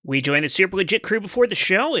We join the super legit crew before the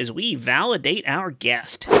show as we validate our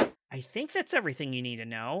guest. I think that's everything you need to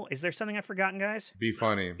know. Is there something I've forgotten, guys? Be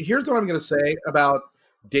funny. Here's what I'm going to say about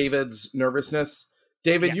David's nervousness.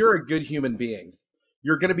 David, Yes. You're a good human being.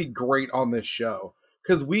 You're going to be great on this show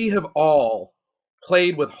because we have all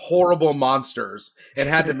played with horrible monsters and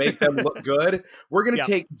had to make them look good. We're going to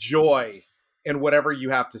take joy in whatever you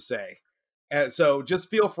have to say. And so just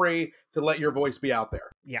feel free to let your voice be out there.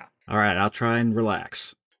 Yeah. All right, I'll try and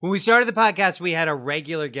relax. When we started the podcast, we had a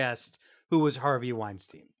regular guest who was Harvey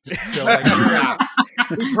Weinstein. So,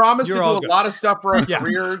 we promised to do a lot of stuff for our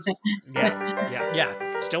careers.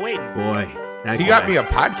 Yeah. Still waiting. Boy, he got me a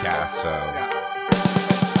podcast, so. Yeah.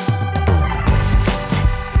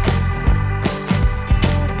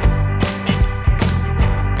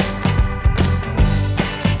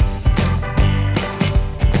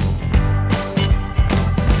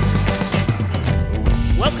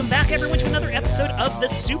 Welcome back, everyone, to another episode of the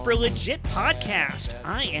Super Legit Podcast.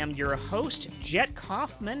 I am your host, Jet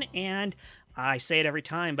Kaufman, and I say it every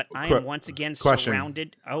time, but I am once again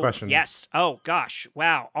surrounded. Yes. Oh, gosh.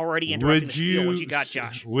 Wow. Already interrupting the spiel. What you got,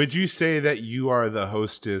 Josh? Would you say that you are the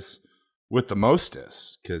hostess with the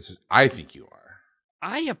mostest? Because I think you are.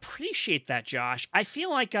 I appreciate that, Josh. I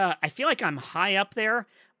feel like I'm high up there,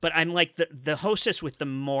 but I'm like the hostess with the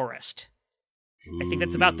morest. I think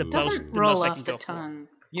that's about the most I can go for.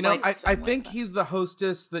 You know, I think he's the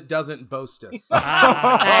hostess that doesn't boast us. That's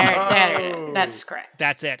correct.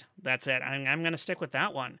 That's it. I'm going to stick with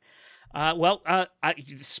that one.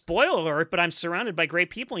 Spoiler alert, but I'm surrounded by great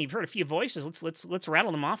people, and you've heard a few voices. Let's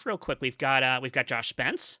rattle them off real quick. We've got Josh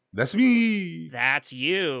Spence. That's me. That's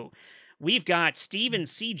you. We've got Stephen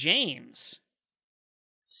C. James.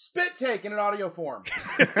 Spit take in an audio form.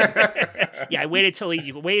 Yeah, I waited till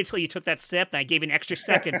you took that sip, and I gave you an extra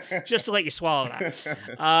second just to let you swallow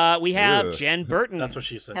that. We have Jen Burton. That's what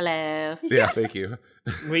she said. Hello. Yeah, thank you.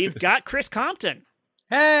 We've got Chris Compton.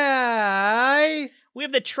 Hey! We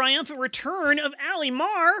have the triumphant return of Ali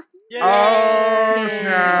Marr. Yay! Oh,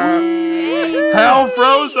 snap. Hell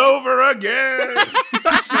froze over again.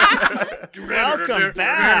 Welcome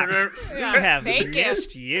back. We have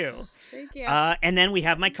missed you. Thank you. And then we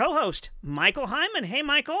have my co-host, Michael Hyman. Hey,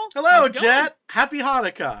 Michael. Hello, Jet. Happy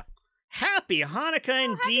Hanukkah. Happy Hanukkah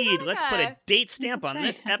indeed. Hanukkah. Let's put a date stamp on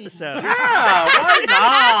this episode. Yeah, why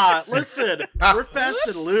not? Listen, we're fast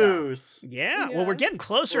and loose. Yeah, well, we're getting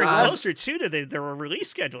closer and closer to the release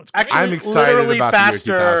schedule. It's great. Actually, I'm excited literally about the year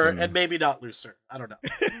faster 2000. and maybe not looser. I don't know.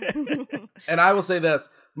 And I will say this.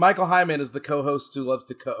 Michael Hyman is the co-host who loves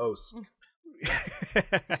to co-host.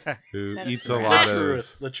 Who eats true. a lot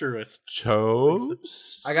of The truest.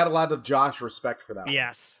 toast. I got a lot of Josh respect for that one.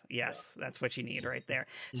 Yes, that's what you need right there.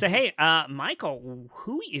 So, hey, Michael,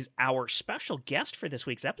 who is our special guest for this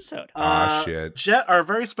week's episode? Shit. Jet, our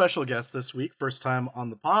very special guest this week, first time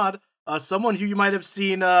on the pod, someone who you might have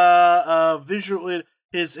seen visually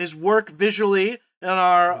his work visually on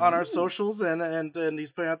our socials and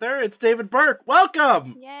he's putting out there. It's David Burk.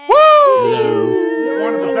 Welcome. Yay. Woo! Hello.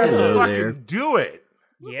 One of the best Hello to fucking there. do it.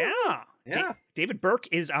 Yeah. David Burk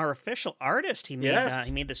is our official artist. He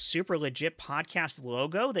made the Super Legit Podcast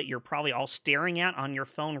logo that you're probably all staring at on your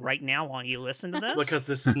phone right now while you listen to this. Because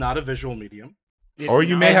this is not a visual medium. Or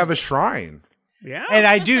you may have a shrine. Yeah. And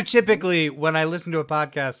I do typically, when I listen to a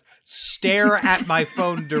podcast, stare at my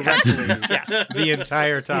phone directly the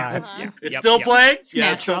entire time. Uh-huh. It's still playing? It's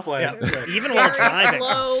Yeah, it's still natural. playing. Okay. Even while Very driving.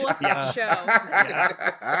 slow show.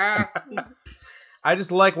 I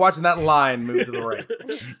just like watching that line move to the right.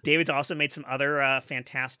 David's also made some other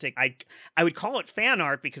fantastic, I would call it fan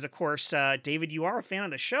art because, of course, David, you are a fan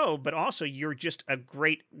of the show, but also you're just a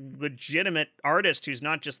great, legitimate artist who's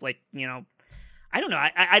not just like, I don't know.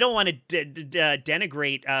 I don't want to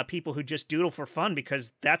denigrate people who just doodle for fun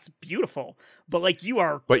because that's beautiful. But like you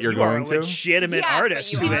are, But you're going a to? legitimate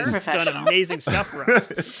artist but who you are has done professional. amazing stuff for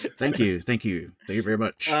us. Thank you very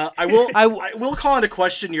much. I will call into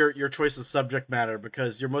question your choice of subject matter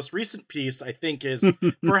because your most recent piece, I think, is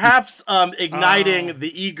perhaps igniting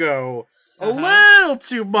the ego a little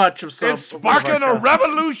too much of some. It's sparking a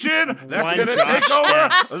revolution that's going to take over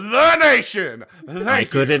the nation. I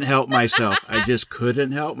couldn't help myself. I just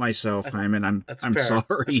couldn't help myself, Hyman. I'm fair. sorry.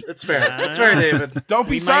 It's fair. It's fair, David. Don't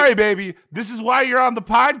be sorry, baby. This is why you're on the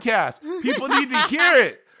podcast. People need to hear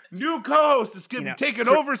it. New co-host is going to be taking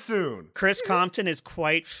over soon. Chris Compton is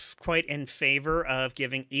quite in favor of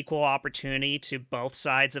giving equal opportunity to both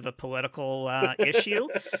sides of a political issue.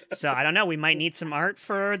 So I don't know. We might need some art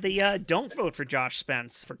for the don't vote for Josh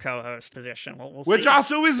Spence for co-host position. We'll see. Which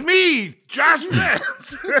also is me, Josh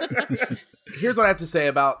Spence. Here's what I have to say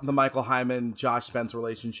about the Michael Hyman, Josh Spence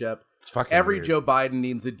relationship. It's fucking every weird. Joe Biden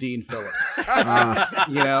needs a Dean Phillips.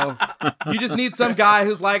 You know, you just need some guy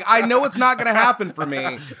who's like, I know it's not going to happen for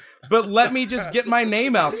me, but let me just get my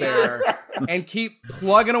name out there and keep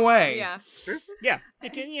plugging away. Yeah. Yeah,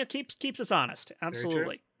 it keeps us honest.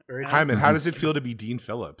 Absolutely. Very true. Hyman, how does it feel to be Dean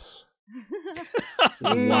Phillips?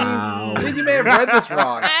 Wow. I think you may have read this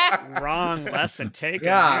wrong. Wrong lesson taken.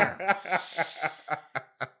 Yeah.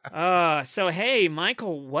 So hey,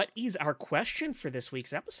 Michael, what is our question for this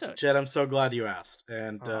week's episode? Jed, I'm so glad you asked.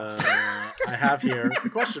 And I have here the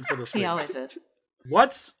question for this week. He always is.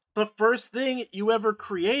 What's the first thing you ever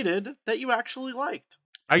created that you actually liked?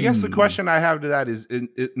 I guess the question I have to that is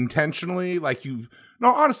intentionally, like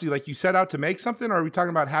honestly, like you set out to make something, or are we talking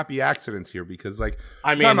about happy accidents here? Because like,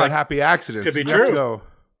 I mean, talking about like, happy accidents could be we have to true. go-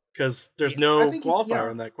 Because there's no think qualifier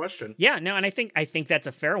in that question. Yeah, no, and I think that's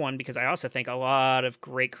a fair one, because I also think a lot of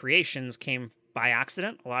great creations came by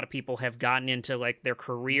accident. A lot of people have gotten into like their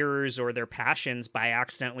careers or their passions by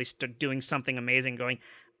accidentally doing something amazing, going,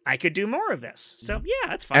 I could do more of this. So yeah,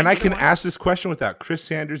 that's fine. And I Either can one. ask this question without Chris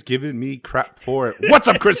Sanders giving me crap for it. What's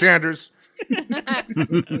up, Chris Sanders?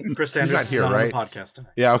 Chris Sanders not is here, not right? on the podcast tonight.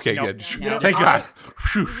 Yeah, okay, Nope. good. No. Thank God.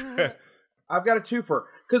 Phew. I've got a twofer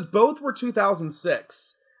because both were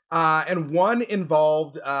 2006, and one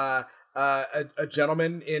involved a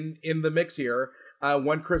gentleman in the mix here,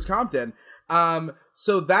 one Chris Compton.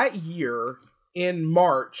 So that year in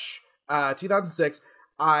March 2006,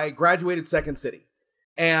 I graduated Second City,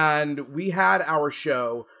 and we had our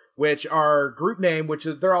show, which our group name, which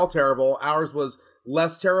is they're all terrible. Ours was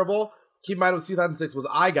less terrible. Keep in mind, it was 2006 was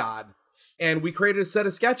iGod, and we created a set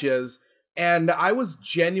of sketches. And I was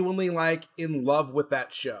genuinely like in love with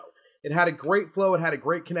that show. It had a great flow. It had a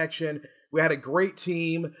great connection. We had a great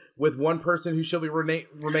team with one person who shall remain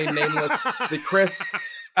nameless. That Chris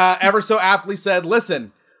ever so aptly said,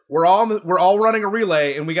 "Listen, we're all running a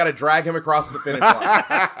relay, and we got to drag him across the finish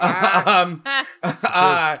line."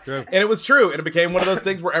 And it was true. And it became one of those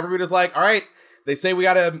things where everybody was like, "All right, they say we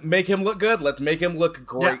got to make him look good. Let's make him look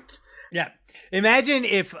great." Yeah. Imagine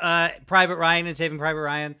if Private Ryan and Saving Private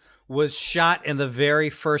Ryan was shot in the very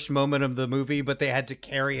first moment of the movie, but they had to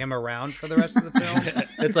carry him around for the rest of the film.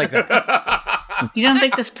 It's like that. You don't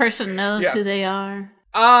think this person knows Yes. who they are?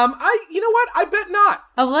 You know what? I bet not.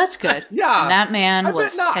 Oh, well, that's good. Yeah. And that man I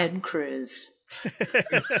was bet not. Ted Cruz.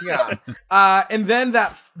 Yeah. And then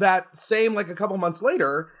that same, like a couple months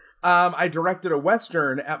later, I directed a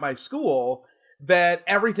Western at my school that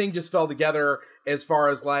everything just fell together as far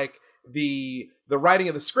as like the writing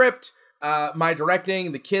of the script, my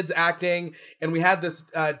directing, the kids acting. And we had this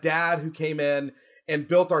dad who came in and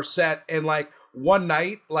built our set. And like one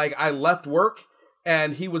night, like I left work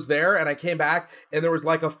and he was there, and I came back and there was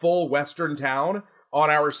like a full Western town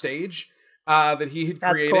on our stage that he had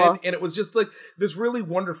That's created. cool. And it was just like this really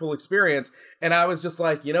wonderful experience. And I was just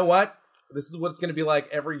like, you know what? This is what it's going to be like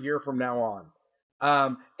every year from now on.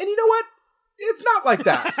 And you know what? It's not like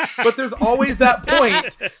that. But there's always that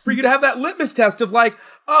point for you to have that litmus test of like,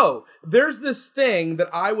 oh, there's this thing that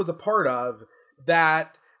I was a part of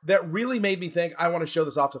that really made me think I want to show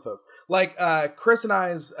this off to folks. Like Chris and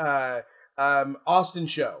I's Austin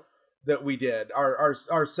show that we did,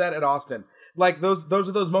 our set at Austin. Like those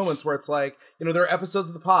are those moments where it's like, you know, there are episodes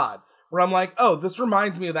of the pod where I'm like, oh, this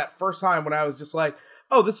reminds me of that first time when I was just like,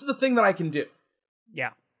 oh, this is a thing that I can do.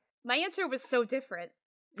 Yeah. My answer was so different.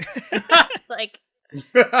 Like,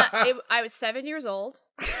 I was 7 years old,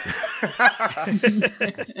 and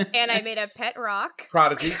I made a pet rock,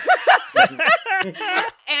 Prodigy. and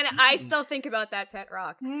I still think about that pet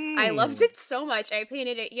rock. I loved it so much. I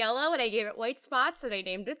painted it yellow, and I gave it white spots, and I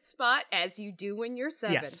named it Spot, as you do when you're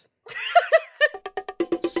 7. Yes.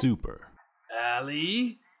 Super.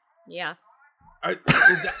 Allie? Yeah, Is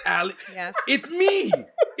that Allie? yeah. It's me!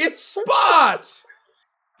 It's Spot!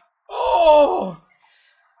 Oh!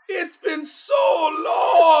 It's been so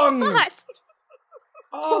long! Spot!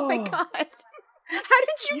 Oh, Oh my god. How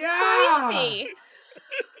did you Yeah. find me?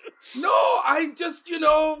 No, I just,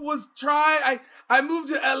 was trying. I moved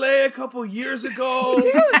to LA a couple years ago.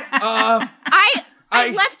 I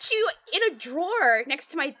left you in a drawer next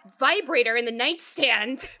to my vibrator in the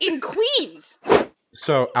nightstand in Queens.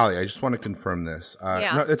 So, Ali, I just want to confirm this.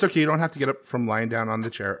 Yeah. No, it's okay. You don't have to get up from lying down on the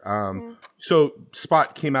chair. So,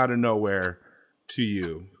 Spot came out of nowhere to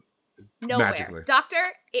you. Nowhere. Magically. Doctor,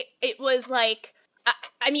 it was like,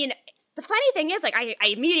 I mean, the funny thing is, like, I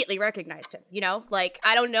immediately recognized him, Like,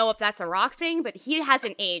 I don't know if that's a rock thing, but he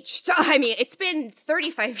hasn't aged. I mean, it's been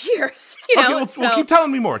 35 years, Okay, well, keep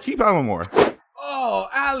telling me more. Keep telling me more. Oh,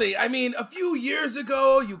 Allie, I mean, a few years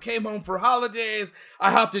ago, you came home for holidays. I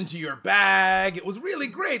hopped into your bag. It was really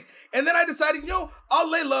great. And then I decided, I'll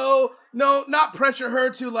lay low. No, not pressure her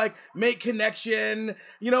to, make connection.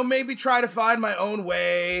 Maybe try to find my own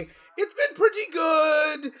way. It's been pretty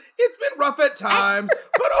good. It's been rough at times,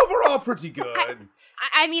 but overall pretty good.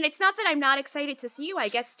 I mean, it's not that I'm not excited to see you. I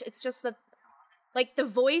guess it's just the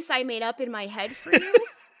voice I made up in my head for you.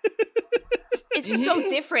 It's just so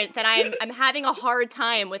different that I'm having a hard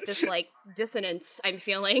time with this dissonance I'm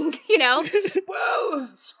feeling, Well,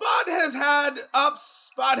 Spot has had ups,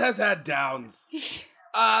 Spot has had downs.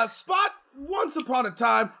 Spot, once upon a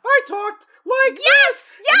time, I talked like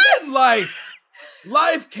yes! And then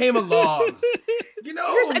life came along.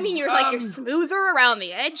 You're smoother around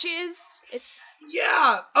the edges.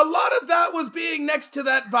 Yeah, a lot of that was being next to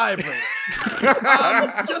that vibrator.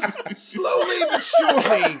 Just slowly but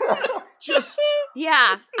surely.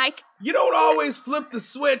 You don't always flip the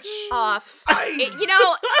switch off.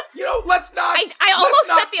 Let's not. I almost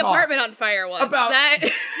set the apartment on fire once.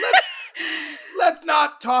 Let's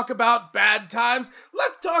not talk about bad times.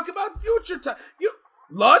 Let's talk about future time.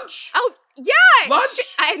 Lunch? Oh yeah, lunch.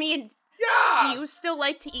 Do you still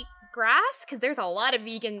like to eat grass? Because there's a lot of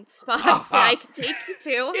vegan spots that I can take you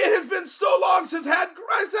to. It has been so long since I've had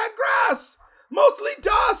grass. Mostly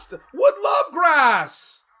dust. Would love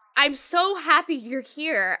grass. I'm so happy you're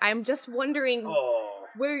here. I'm just wondering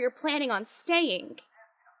where you're planning on staying.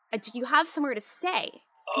 Do you have somewhere to stay?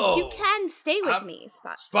 Because you can stay with me,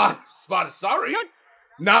 Spot. Spot, sorry.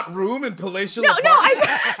 Not room in palatial No,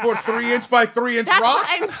 for 3-inch by 3-inch That's rock? what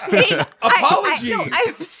I'm saying.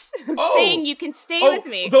 Apologies. I'm saying you can stay with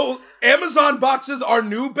me. Those Amazon boxes are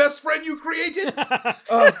new best friend you created?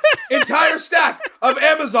 Entire stack of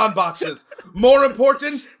Amazon boxes. More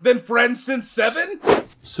important than Friends Since 7?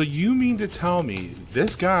 So you mean to tell me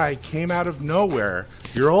this guy came out of nowhere,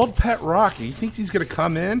 your old pet Rocky, he thinks he's going to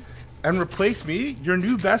come in and replace me, your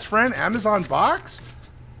new best friend, Amazon box?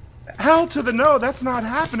 Hell to the no, that's not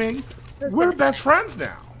happening. Listen, we're best friends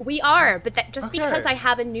now. We are, but because I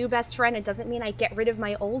have a new best friend, it doesn't mean I get rid of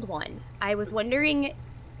my old one. I was wondering...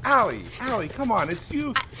 Allie, come on, it's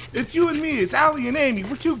you and me, it's Allie and Amy.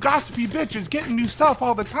 We're two gossipy bitches getting new stuff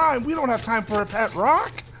all the time. We don't have time for a pet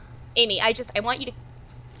rock. Amy, I want you to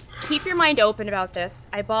keep your mind open about this.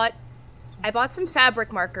 I bought some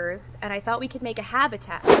fabric markers, and I thought we could make a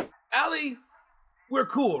habitat. Allie, we're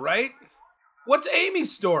cool, right? What's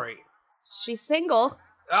Amy's story? She's single.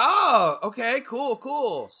 Oh, okay,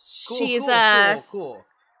 cool. She's cool.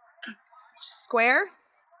 Square?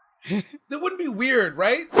 That wouldn't be weird,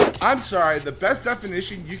 right? I'm sorry, the best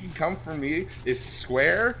definition you can come from me is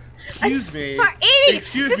square. Excuse me. Amy,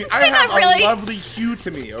 Excuse me. I have a lovely hue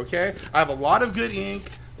to me, okay? I have a lot of good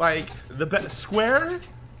ink. Square?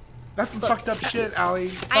 That's some fucked up shit,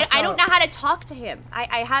 Allie. I don't know how to talk to him.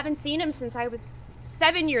 I haven't seen him since I was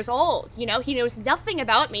 7 years old. He knows nothing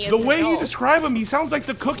about me as the an way adult. you describe him, he sounds like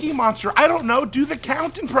the Cookie Monster. I don't know. Do the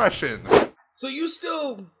Count impression. So you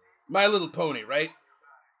still My Little Pony, right?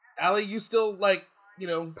 Allie, you still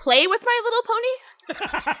play with My Little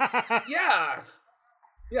Pony? Yeah.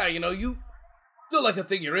 Yeah, you still like a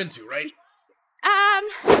thing you're into, right?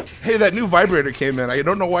 Hey, that new vibrator came in. I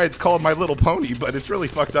don't know why it's called My Little Pony, but it's really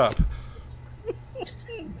fucked up.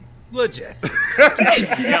 Legit.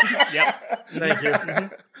 Yep. Thank you.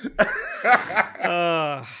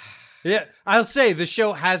 Yeah, I'll say the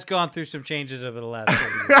show has gone through some changes over the last 30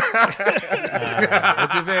 years.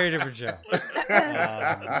 It's a very different show.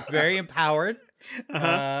 It's very empowered.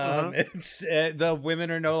 It's the women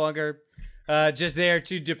are no longer just there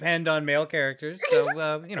to depend on male characters. So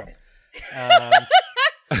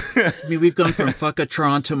I mean, we've gone from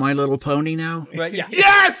Fuckatron to My Little Pony now. But yeah.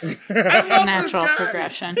 Yes! I love Natural this guy!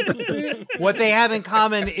 progression. What they have in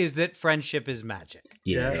common is that friendship is magic.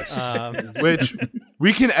 Yes. Which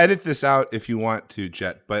we can edit this out if you want to,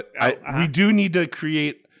 Jet, but we do need to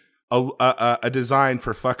create a design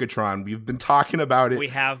for Fuckatron. We've been talking about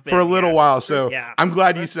it for a little while, so I'm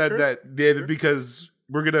glad you said that, David, because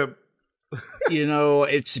we're going to...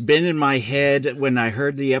 It's been in my head when I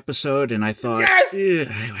heard the episode, and I thought,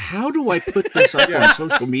 how do I put this up on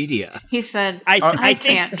social media? He said, I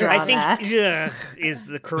can't draw that. Is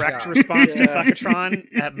the correct response to Fuckatron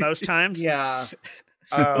at most times. Yeah.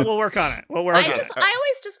 But we'll work on it. I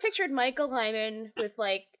always just pictured Michael Hyman with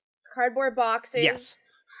cardboard boxes.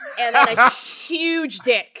 Yes. And then a huge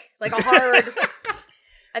dick, like a hard.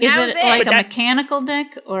 And Is that was it it. like But a mechanical dick,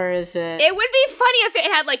 or is it? It would be funny if it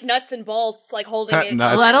had like nuts and bolts, like holding it.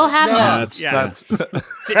 Nuts. That'll happen. That's, Yes.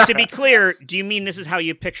 That's To be clear, do you mean this is how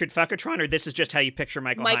you pictured Fuckatron, or this is just how you picture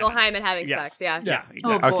Michael Hyman having Yes. sex. Yeah. Yeah,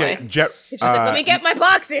 Oh, exactly. boy. okay. Jet, It's just like, let me get my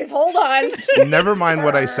boxes. Hold on. never mind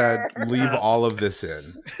what I said. Leave all of this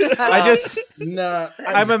in. Nah,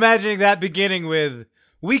 I'm imagining that beginning with,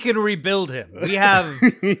 "We can rebuild him. We have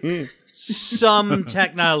some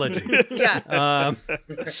technology." Yeah.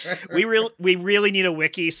 We really need a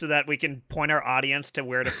wiki so that we can point our audience to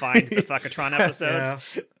where to find the Fuckatron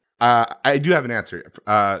episodes. I do have an answer.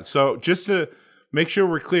 So just to make sure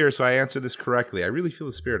we're clear, so I answer this correctly, I really feel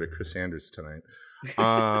the spirit of Chris Sanders tonight.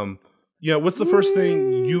 What's the first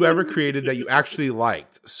thing you ever created that you actually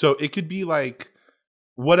liked? So it could be like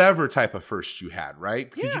whatever type of first you had,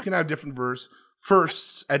 right? Because you can have different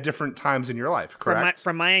firsts at different times in your life, correct?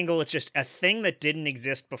 From my angle, it's just a thing that didn't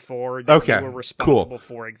exist before that you were responsible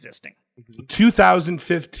for existing.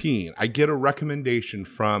 2015, I get a recommendation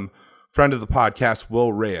from friend of the podcast,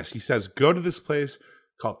 Will Reyes. He says, go to this place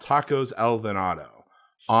called Tacos El Venado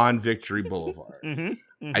on Victory Boulevard.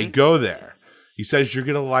 I go there. He says, you're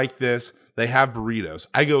going to like this. They have burritos.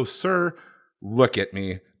 I go, sir, look at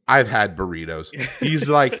me. I've had burritos. He's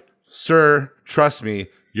like, sir, trust me.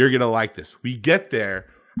 You're going to like this. We get there.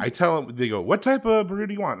 I tell them, they go, what type of burrito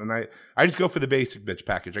do you want? And I just go for the basic bitch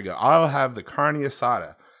package. I go, I'll have the carne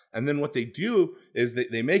asada. And then what they do is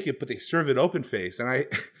they make it, but they serve it open face. And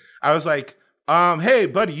I was like, hey,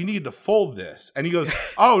 buddy, you need to fold this. And he goes,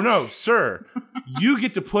 oh, no, sir. You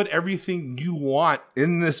get to put everything you want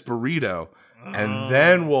in this burrito, and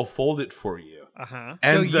then we'll fold it for you.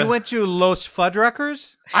 And So you went to Los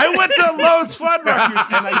Fuddruckers? I went to Los Fuddruckers,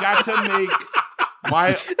 and I got to make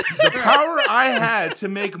the power I had to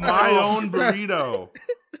make my own burrito.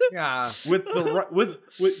 yeah.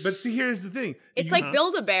 But see, here's the thing. It's like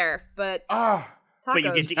Build-A-Bear, but tacos. But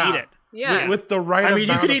you get to eat it. Yeah. With the right I mean, you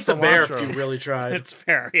amount could of eat the bear if cilantro. you really tried. It's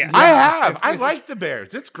fair, yeah. I have. I like the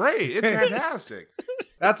bears. It's great. It's fantastic.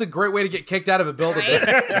 That's a great way to get kicked out of a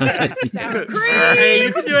Build-A-Bear. Sour Hey,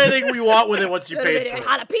 you can do anything we want with it once you pay for it.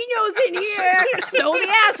 Jalapenos in here. Sew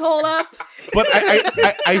the asshole up. But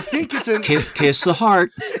I think it's an. Kiss the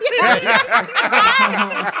heart.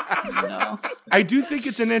 No. I do think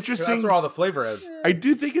it's an interesting. That's where all the flavor is. I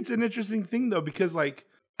do think it's an interesting thing though, because like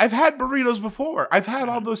I've had burritos before. I've had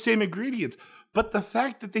all those same ingredients, but the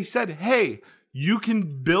fact that they said, "Hey, you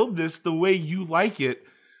can build this the way you like it,"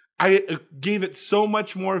 I gave it so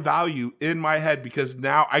much more value in my head because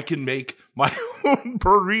now I can make my own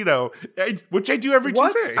burrito, which I do every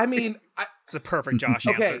Tuesday. I mean, It's a perfect Josh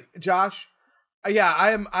okay, answer. Josh. Yeah,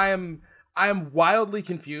 I am wildly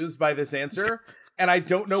confused by this answer, and I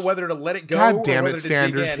don't know whether to let it go. God damn or it, whether to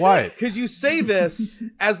Sanders! dig in. What? Because you say this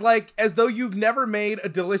as though you've never made a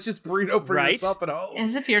delicious burrito for Right? yourself at home.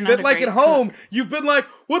 As if you're not. But a like great at home, you've been like,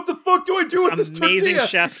 "What the fuck do I do with This this amazing tortilla?"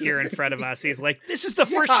 chef here in front of us. He's like, this is the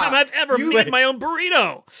first Yeah, time I've ever you- made my own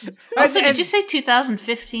burrito. Also, did you say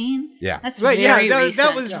 2015? Yeah. That's Right, yeah, very that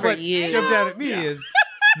recent was for what you. jumped out at me is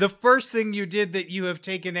the first thing you did that you have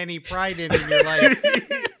taken any pride in your life.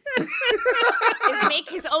 Is make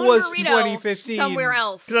his own Was burrito 2015. somewhere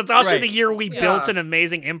else. Because that's also Right. the year we Yeah. built an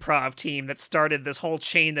amazing improv team that started this whole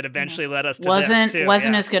chain that eventually led us to this Wasn't too.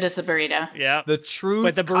 wasn't yeah. as good as the burrito. Yeah. The truth,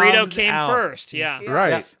 But the burrito comes came out. first. Yeah.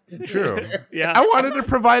 Right. True. Yeah. I wanted to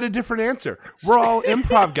provide a different answer. We're all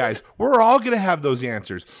improv guys. We're all going to have those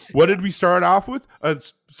answers. What did we start off with? A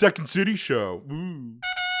Second City show. Ooh.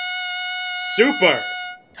 Super.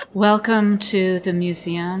 Welcome to the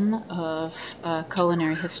Museum of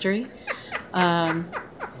Culinary History.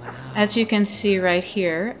 As you can see right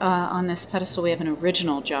here on this pedestal, we have an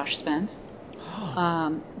original Josh Spence.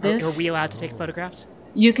 Are we allowed to take photographs?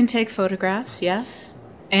 You can take photographs, yes.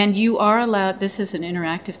 And you are allowed, this is an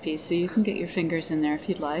interactive piece, so you can get your fingers in there if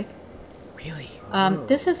you'd like. Really?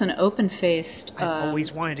 This is an open-faced... I've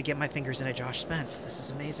always wanted to get my fingers in a Josh Spence. This is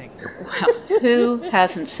amazing. Well, who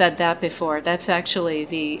hasn't said that before? That's actually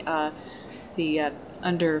the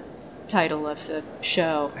under title of the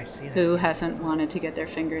show. I see that, Who hasn't wanted to get their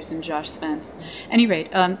fingers in Josh Spence? Any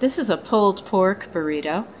rate, this is a pulled pork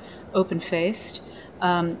burrito, open-faced.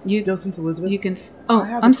 Docent Elizabeth? You can. I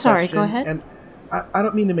have a I'm sorry. Go question, ahead. And I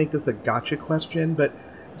don't mean to make this a gotcha question, but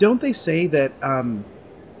don't they say that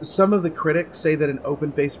some of the critics say that an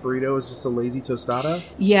open-faced burrito is just a lazy tostada?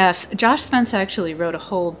 Yes, Josh Spence actually wrote a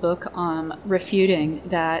whole book refuting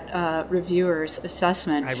that reviewer's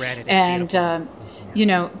assessment. I read it. It's and beautiful. you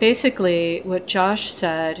know, basically what Josh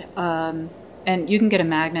said, and you can get a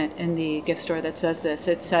magnet in the gift store that says this.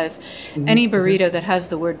 It says any burrito that has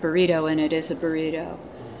the word burrito in it is a burrito.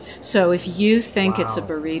 So if you think it's a Wow.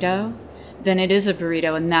 burrito, then it is a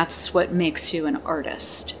burrito, and that's what makes you an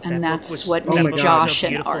artist, and That book that's was- what that made book was Josh so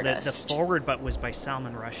an beautiful. artist. The forward but was by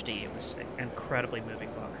Salman Rushdie. It was an incredibly moving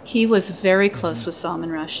book. He was very close with Salman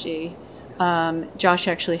Rushdie. Josh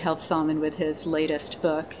actually helped Salman with his latest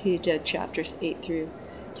book. He did chapters 8 through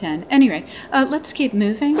 10. Anyway, let's keep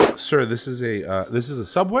moving. Sir, this is a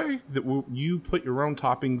Subway that you put your own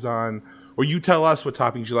toppings on, or you tell us what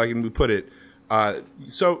toppings you like and we put it.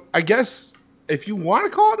 So I guess if you want to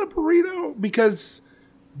call it a burrito, because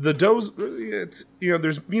the dough's, it's,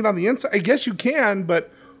 there's meat on the inside, I guess you can, but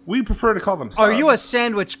we prefer to call them subs. Are you a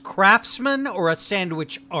sandwich craftsman or a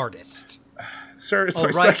sandwich artist? Sir, it's Oh, my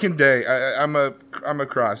right. second day. I'm a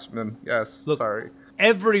craftsman. Yes, Look, sorry.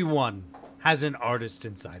 Everyone has an artist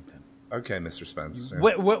inside them. Okay, Mr. Spence.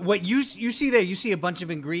 Yeah. What you see there? You see a bunch of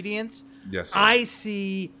ingredients. Yes, sir. I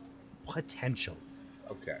see potential.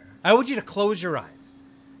 Okay. I want you to close your eyes.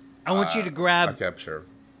 I want you to grab Okay, sure.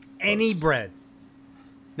 any bread.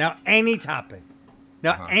 Now, any topping.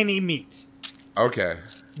 Now, any meat. Okay.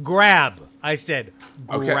 Grab. I said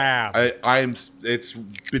Okay. grab. I'm. It's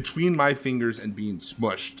between my fingers and being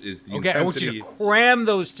smushed is the Okay, intensity. I want you to cram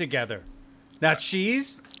those together. Now,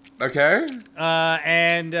 cheese. Okay.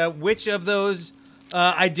 And which of those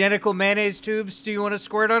identical mayonnaise tubes do you want to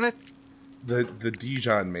squirt on it? The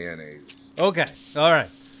Dijon mayonnaise. Okay. All right.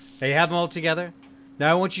 Now you have them all together.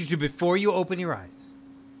 Now I want you to, before you open your eyes,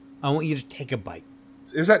 I want you to take a bite.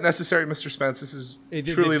 Is that necessary, Mr. Spence? This is truly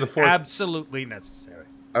This the is fourth. absolutely necessary.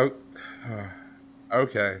 Oh,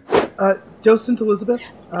 okay. Docent Elizabeth?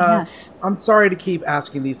 Yes. I'm sorry to keep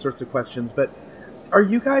asking these sorts of questions, but are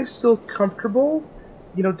you guys still comfortable,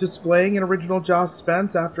 displaying an original Josh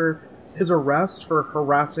Spence after his arrest for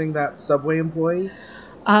harassing that Subway employee?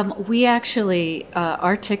 We actually,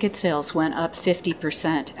 our ticket sales went up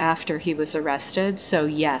 50% after he was arrested, so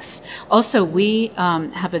yes. Also, we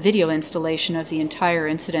have a video installation of the entire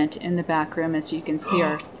incident in the back room, as you can see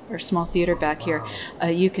our small theater back here.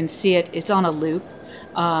 You can see it, it's on a loop.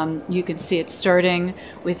 You can see it starting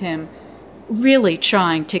with him really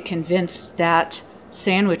trying to convince that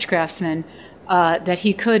sandwich craftsman that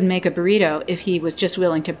he could make a burrito if he was just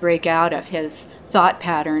willing to break out of his thought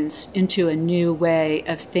patterns into a new way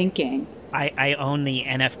of thinking. I own the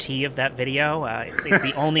NFT of that video. It's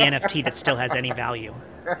the only NFT that still has any value.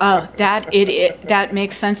 Oh, that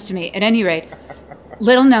makes sense to me. At any rate,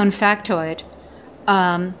 little known factoid,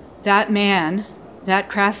 that man, that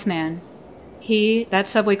craftsman, that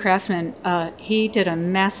Subway craftsman, he did a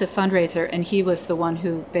massive fundraiser, and he was the one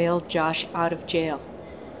who bailed Josh out of jail.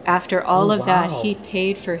 After all of that, he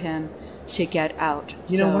paid for him to get out.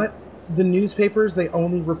 You know what? The newspapers, they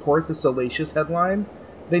only report the salacious headlines.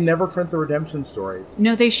 They never print the redemption stories.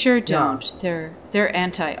 No, they sure don't. Yeah. They're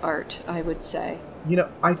anti-art, I would say.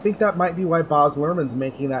 I think that might be why Baz Luhrmann's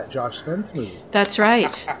making that Josh Spence movie. That's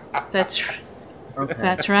right. That's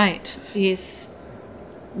right. He's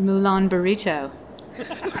Moulin Burrito.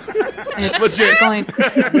 It's legit. Going...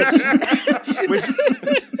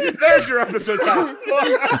 There's your episode title.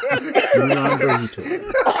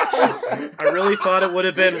 I really thought it would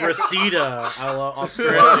have been Reseda,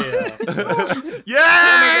 Australia.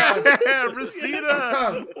 Yeah,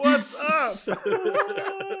 Reseda. What's up?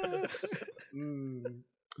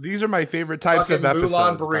 These are my favorite types Fucking of episodes.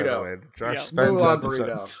 Moulin by the burrito. way. Josh Yeah. Spence Moulin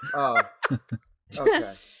episodes. burrito. Oh,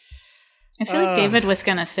 okay. I feel like David was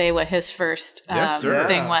going to say what his first Yes, sir.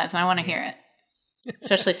 thing was, and I want to hear it.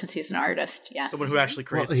 Especially since he's an artist. Yeah. Someone who actually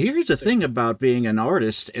creates. Well, here's the thing about being an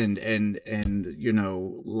artist, and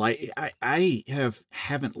like I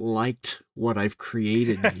haven't liked what I've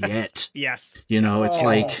created yet. Yes. It's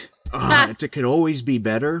like it could always be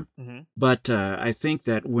better. Mhm. But I think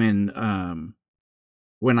that when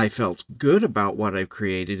I felt good about what I've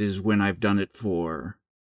created is when I've done it for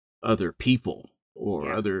other people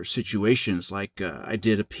or other situations. Like I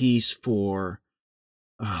did a piece for.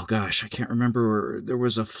 Oh gosh, I can't remember. There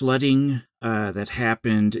was a flooding that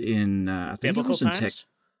happened in I think Biblical it was in times?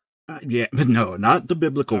 yeah, but no, not the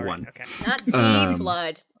biblical All right, one. okay. Not the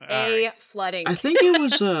flood. A right. flooding. I think it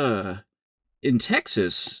was in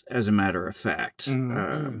Texas, as a matter of fact.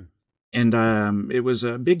 Mhm. And it was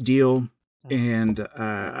a big deal. And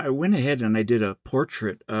I went ahead and I did a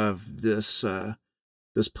portrait of this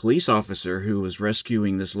police officer who was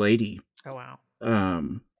rescuing this lady. Oh wow.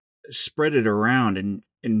 Spread it around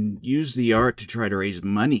and use the art to try to raise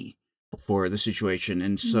money for the situation.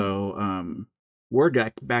 And so word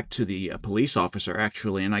got back to the police officer,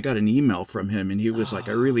 actually, and I got an email from him, and he was like,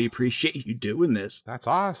 I really appreciate you doing this. That's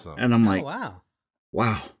awesome. And I'm like, wow.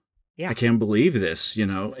 wow, Yeah. I can't believe this,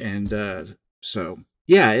 And so,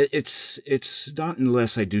 yeah, it's not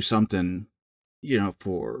unless I do something,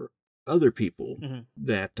 for other people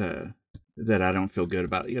that I don't feel good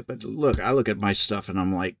about. Yeah, but look, I look at my stuff and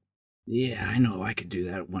I'm like, yeah, I know I could do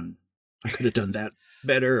that one. I could have done that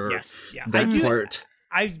better, or that part.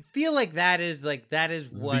 I feel like that is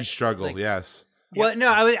what the struggle. Yes. Well,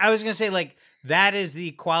 no, I was gonna say like that is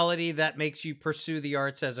the quality that makes you pursue the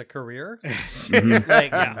arts as a career,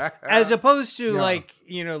 as opposed to like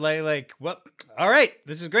well, all right,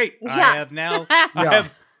 this is great. Yeah. I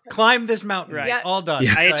have climbed this mountain. Right. Yeah. All done.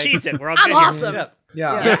 I Like, achieved it. We're all I'm good here. awesome.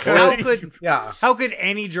 Yeah. How could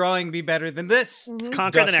any drawing be better than this? Let's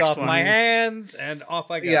conquer the Dust next off one. my hands and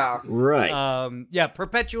off I go. Yeah. Right.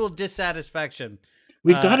 Perpetual dissatisfaction.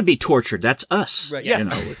 We've got to be tortured. That's us. Right. You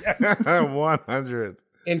Yes. know. 100.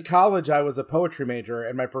 In college, I was a poetry major,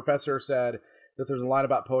 and my professor said that there's a line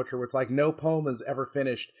about poetry where it's like, no poem is ever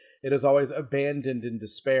finished. It is always abandoned in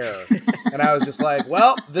despair. And I was just like,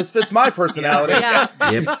 well, this fits my personality. Yeah.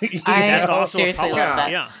 Yep. That's I also a seriously poem. love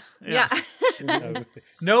that. Yeah.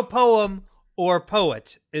 No poem or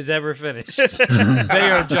poet is ever finished.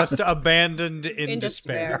 They are just abandoned in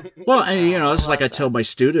despair. Well, and it's like I tell my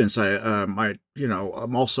students.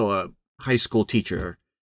 I'm also a high school teacher,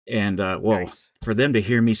 and Nice. for them to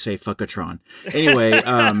hear me say "fuckatron." Anyway,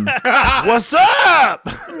 What's up?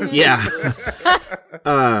 yeah.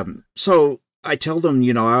 So I tell them,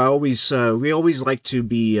 we always like to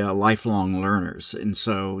be lifelong learners, and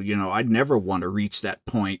so I'd never want to reach that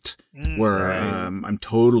point where right. I'm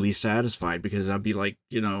totally satisfied, because I'd be like,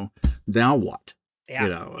 now what? Yeah.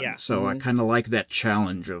 And so I kind of like that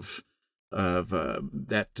challenge of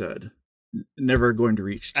that never going to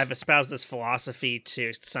reach. I've espoused this philosophy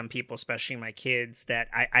to some people, especially my kids, that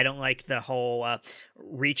I don't like the whole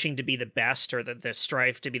reaching to be the best, or the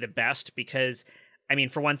strive to be the best, because I mean,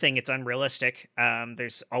 for one thing, it's unrealistic.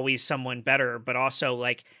 There's always someone better, but also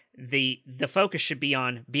like the focus should be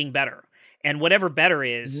on being better. And whatever better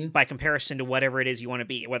is by comparison to whatever it is you want to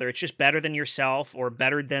be, whether it's just better than yourself or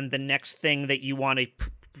better than the next thing that you want to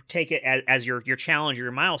take it as your challenge or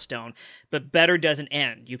your milestone. But better doesn't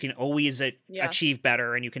end. You can always achieve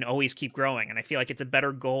better, and you can always keep growing. And I feel like it's a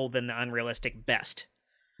better goal than the unrealistic best.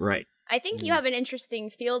 Right. I think you have an interesting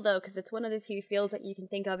field, though, because it's one of the few fields that you can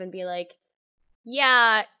think of and be like,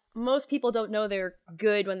 yeah, most people don't know they're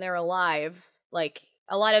good when they're alive. Like,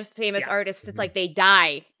 a lot of famous artists, it's like they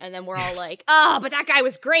die, and then we're all like, oh, but that guy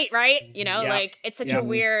was great, right? Like, it's such a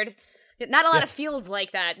weird... Not a lot of fields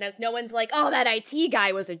like that. No one's like, oh, that IT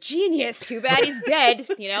guy was a genius. Too bad he's dead.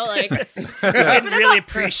 Like... I didn't really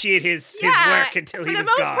appreciate his work until he was gone.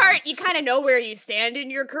 For the most part, you kind of know where you stand in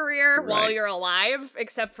your career while you're alive,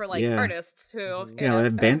 except for, like, artists who...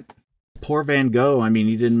 Poor Van Gogh. I mean,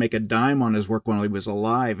 he didn't make a dime on his work while he was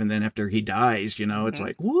alive, and then after he dies, it's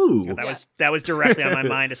like, woo. Yeah, that was directly on my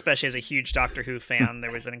mind, especially as a huge Doctor Who fan.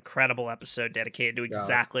 There was an incredible episode dedicated to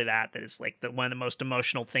exactly that. That is like one of the most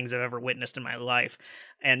emotional things I've ever witnessed in my life.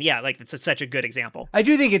 And yeah, like it's such a good example. I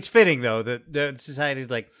do think it's fitting, though, that the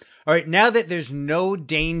society's like, all right, now that there's no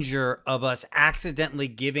danger of us accidentally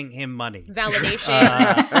giving him money,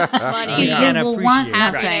 validation, money, he can will appreciate want it.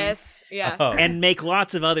 nothing. happiness. Yeah. And make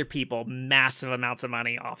lots of other people massive amounts of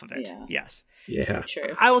money off of it. Yeah. Yes. Yeah.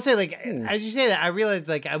 True. I will say, like, as you say that, I realized,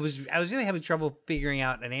 like, I was really having trouble figuring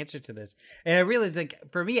out an answer to this, and I realized, like,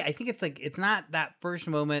 for me, I think it's like it's not that first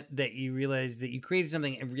moment that you realize that you created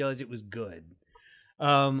something and realized it was good.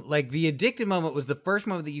 Like the addictive moment was the first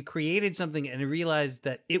moment that you created something and realized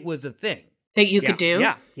that it was a thing That you could do?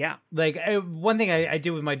 Yeah. Like one thing I did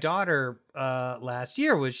with my daughter last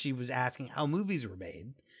year was she was asking how movies were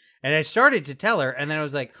made, and I started to tell her, and then I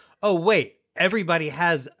was like, oh wait, everybody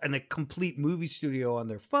has a complete movie studio on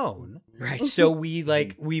their phone, Right. so we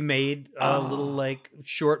made a little like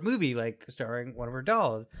short movie like starring one of her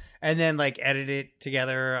dolls, and then like edited it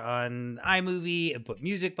together on iMovie and put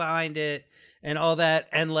music behind it and all that,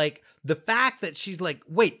 and like the fact that she's like,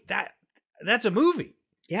 wait, that's a movie.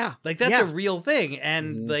 Yeah. Like that's a real thing.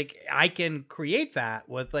 And like I can create that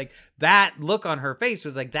with like that look on her face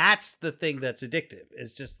was like, that's the thing that's addictive.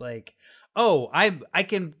 It's just like, oh, I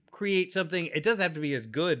can create something. It doesn't have to be as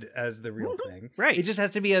good as the real thing. Right. It just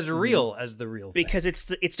has to be as real as the real thing. Because it's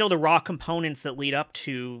still the raw components that lead up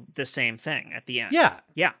to the same thing at the end. Yeah.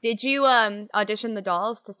 Yeah. Did you audition the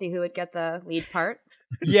dolls to see who would get the lead part?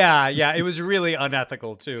 Yeah. It was really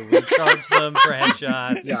unethical too. We charged them for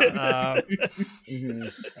headshots. To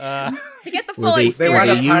get the Were full they- They wound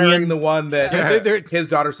up experience. hiring the one that they're- his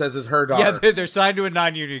daughter says is her daughter. Yeah, they're signed to a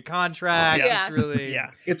non-union contract. Yeah. It's really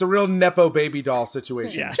Yeah. It's a real Nepo baby doll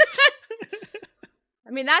situation. Yes. I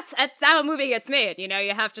mean, that's how a movie gets made. You know,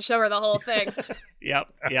 you have to show her the whole thing. Yep.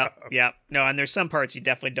 No, and there's some parts you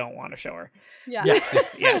definitely don't want to show her. Yeah.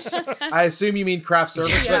 Yes. I assume you mean craft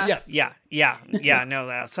service. Yeah. Yeah.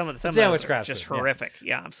 No, some of the Sandwich are craftsman, just horrific.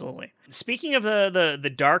 Yeah, absolutely. Speaking of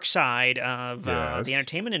the dark side of the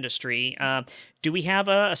entertainment industry, do we have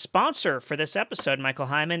a sponsor for this episode, Michael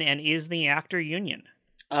Hyman? And is the actor union?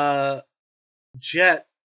 Jet.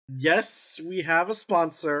 Yes, we have a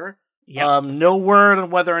sponsor. Yep. No word on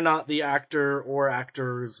whether or not the actor or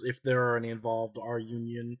actors, if there are any involved, are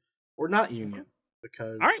union or not union.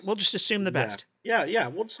 Because all right, we'll just assume the best. Yeah.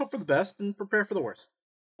 We'll just hope for the best and prepare for the worst.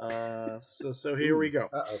 So here we go.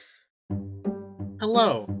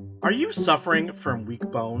 Hello. Are you suffering from weak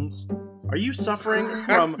bones? Are you suffering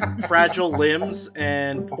from fragile limbs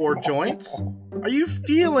and poor joints? Are you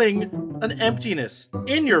feeling an emptiness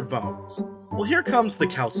in your bones? Well, here comes the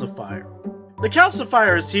calcifier. The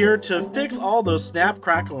calcifier is here to fix all those snap,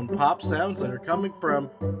 crackle, and pop sounds that are coming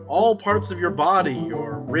from all parts of your body.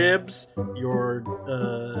 Your ribs, your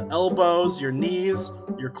elbows, your knees,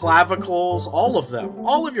 your clavicles, all of them.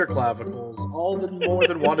 All of your clavicles, more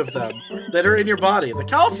than one of them that are in your body. The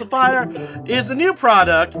calcifier is a new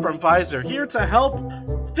product from Pfizer here to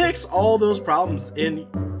help fix all those problems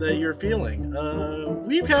that you're feeling.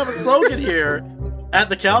 We have a slogan here at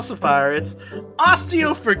the calcifier. It's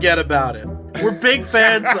osteo forget about it. We're big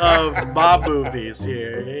fans of mob movies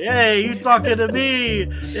here. Hey, you talking to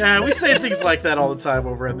me? Yeah, we say things like that all the time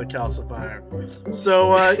over at the calcifier.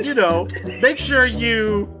 So, make sure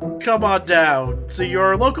you come on down to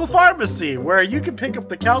your local pharmacy where you can pick up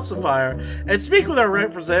the calcifier and speak with our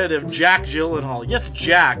representative, Jack Gyllenhaal. Yes,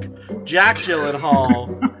 Jack Gyllenhaal.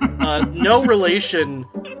 No relation.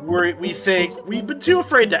 We think we've been too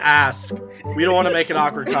afraid to ask. We don't want to make an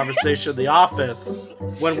awkward conversation in the office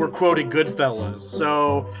when we're quoting Goodfellas.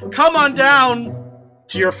 So come on down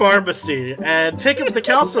to your pharmacy and pick up the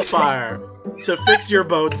calcifier to fix your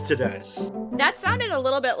bones today. That sounded a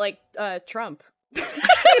little bit like Trump.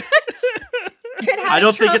 I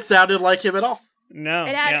don't think it sounded like him at all. No,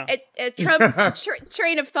 it had a Trump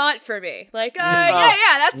train of thought for me. Like,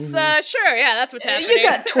 that's sure, that's what's happening. You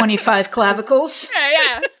got 25 clavicles.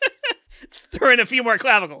 Yeah. Throw in a few more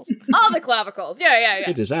clavicles. All the clavicles. Yeah.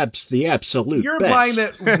 It is the absolute You're best. implying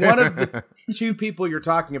that one of the two people you're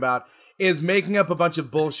talking about is making up a bunch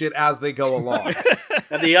of bullshit as they go along.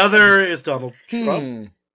 And the other is Donald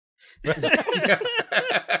Trump.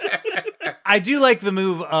 I do like the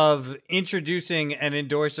move of introducing an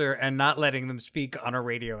endorser and not letting them speak on a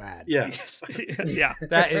radio ad. Yes. Yeah.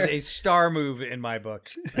 That is a star move in my book.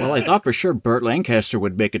 Well, I thought for sure Burt Lancaster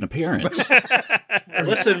would make an appearance.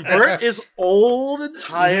 Listen, Burt is old and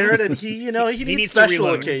tired, and he needs special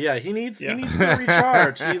occasion. Yeah, he needs to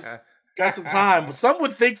recharge. He's got some time. Some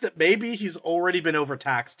would think that maybe he's already been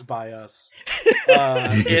overtaxed by us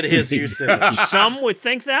in his usage. Some would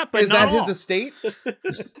think that, but is that his estate?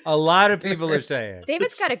 A lot of people are saying.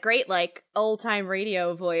 David's got a great old time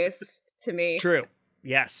radio voice to me. True.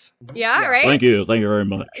 Yes. Yeah. Right. Thank you very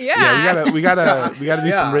much. Yeah. We gotta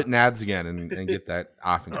do some written ads again and get that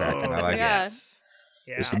off and cracking. I like it. Yes.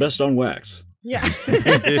 Yeah. It's the best on wax. Yeah.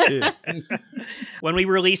 When we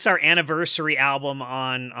release our anniversary album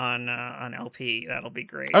on LP, that'll be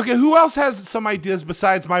great. Okay, who else has some ideas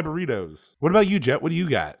besides my burritos? What about you, Jet? What do you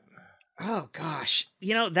got? Oh gosh,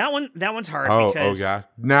 that one's hard. Oh because god,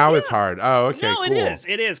 now it's hard. Oh, okay, no, cool.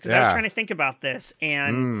 it is because I was trying to think about this,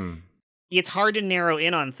 and it's hard to narrow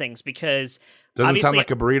in on things because doesn't sound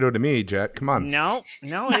like a burrito to me, Jet. Come on. No,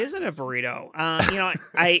 it isn't a burrito.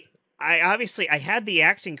 I obviously I had the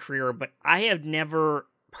acting career, but I have never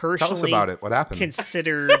personally Tell us about it. What happened?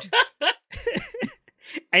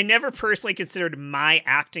 I never personally considered my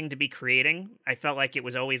acting to be creating. I felt like it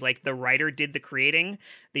was always like the writer did the creating,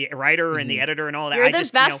 the writer and the editor and all that. You're the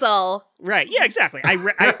vessel. Right. Yeah, exactly.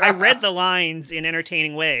 I read the lines in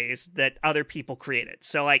entertaining ways that other people created.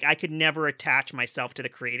 So I could never attach myself to the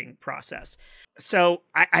creating process. So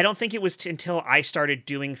I don't think it was until I started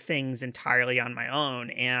doing things entirely on my own.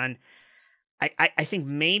 And I think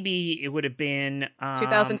maybe it would have been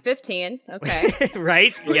 2015. Okay.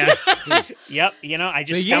 Right? Yes. Yep. I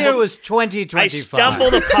just the year was 2025. I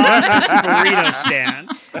stumbled upon this burrito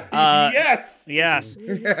stand. Yes.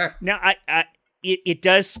 Now, it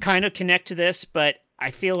does kind of connect to this, but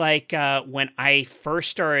I feel like when I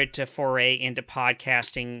first started to foray into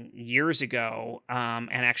podcasting years ago,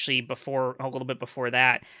 and actually a little bit before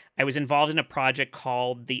that, I was involved in a project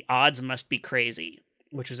called The Odds Must Be Crazy,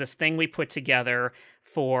 which was this thing we put together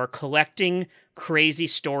for collecting crazy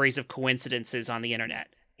stories of coincidences on the internet.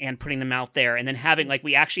 and putting them out there. And then having, like,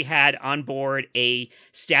 we actually had on board a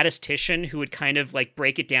statistician who would kind of like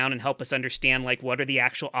break it down and help us understand, like, what are the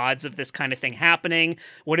actual odds of this kind of thing happening?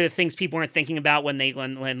 What are the things people aren't thinking about when they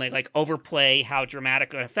like overplay how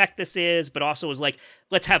dramatic an effect this is, but also was like,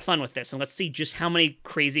 let's have fun with this and let's see just how many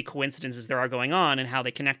crazy coincidences there are going on and how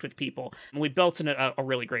they connect with people. And we built a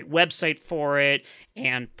really great website for it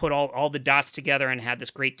and put all the dots together and had this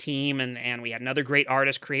great team, and we had another great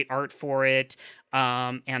artist create art for it.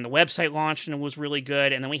 And the website launched and it was really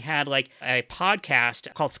good. And then we had like a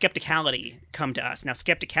podcast called Skepticality come to us. Now,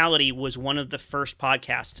 Skepticality was one of the first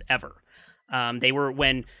podcasts ever. They were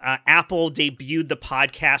when Apple debuted the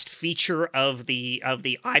podcast feature of the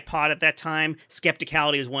iPod at that time.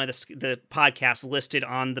 Skepticality was one of the podcasts listed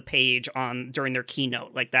on the page during their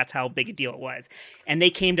keynote. Like, that's how big a deal it was. And they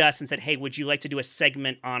came to us and said, "Hey, would you like to do a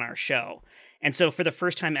segment on our show?" And so for the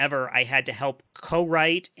first time ever, I had to help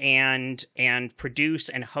co-write and produce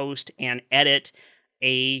and host and edit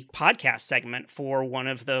a podcast segment for one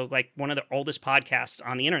of the oldest podcasts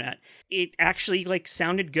on the internet. It actually like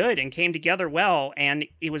sounded good and came together well, and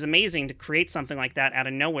it was amazing to create something like that out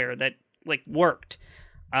of nowhere that like worked.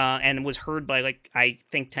 And was heard by, like, I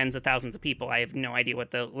think tens of thousands of people. I have no idea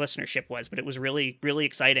what the listenership was, but it was really, really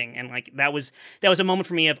exciting. And like that was a moment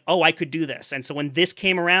for me of, oh, I could do this. And so when this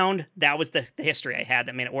came around, that was the history I had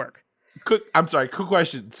that made it work. Quick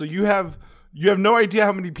question. So you have no idea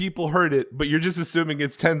how many people heard it, but you're just assuming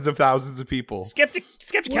it's tens of thousands of people.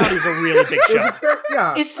 Skepticality is a really big show.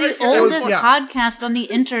 Yeah. It's the oldest podcast on the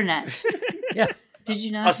internet. Yeah. Did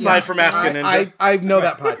you not? Aside from Ask a Ninja. I know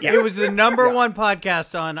that podcast. It was the number one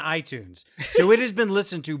podcast on iTunes. So it has been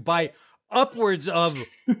listened to by upwards of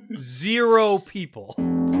 0 people.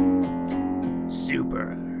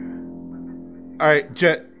 Super. All right,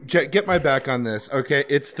 Jet, get my back on this, okay?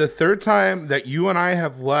 It's the third time that you and I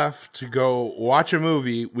have left to go watch a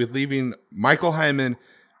movie with leaving Michael Hyman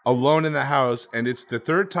alone in the house, and it's the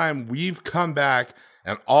third time we've come back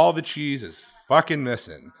and all the cheese is fucking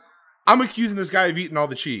missing. I'm accusing this guy of eating all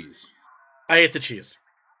the cheese. I ate the cheese.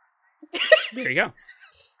 There you go.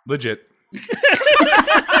 Legit.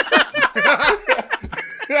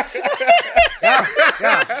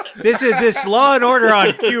 Yeah. This Law and Order on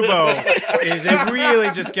Cubo is they really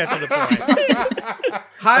just get to the point.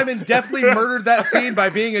 Hyman definitely murdered that scene by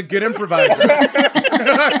being a good improviser.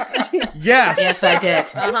 Yes. Yes, I did.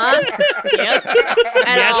 Yep.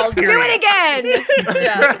 And I'll do it again.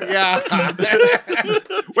 Yeah.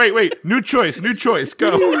 Wait. New choice.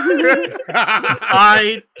 Go.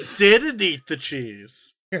 I didn't eat the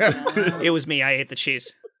cheese. It was me. I ate the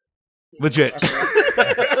cheese. Legit.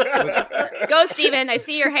 Go, Steven. I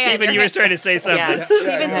see your hand. Steven, you were trying to say something. Yes.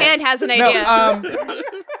 Steven's hand has an idea.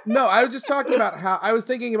 No, I was just talking about how I was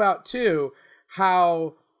thinking about too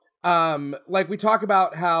how like we talk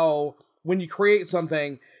about how when you create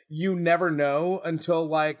something you never know until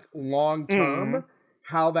like long term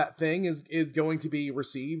how that thing is going to be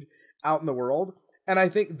received out in the world. And I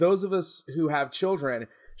think those of us who have children,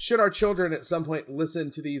 should our children at some point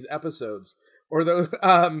listen to these episodes or those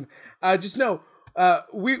just know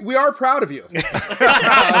we are proud of you.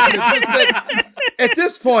 At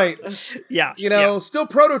this point, yeah, still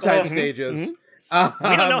prototype stages. We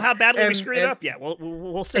don't know how badly we screwed it up yet.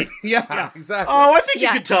 We'll see. Yeah, exactly. Oh, I think you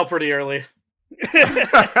could tell pretty early.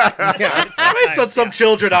 Yeah, based on some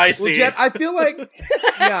children I see. Well, Jet, I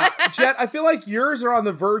feel like yours are on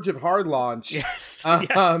the verge of hard launch. Yes.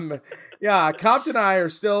 Yeah, Compton and I are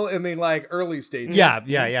still in the like early stages. Yeah.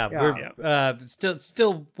 We're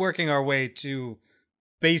still working our way to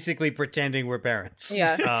basically pretending we're parents.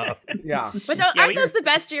 Yeah. Yeah. But aren't those the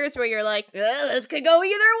best years where you're like, this could go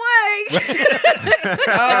either way?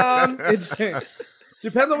 It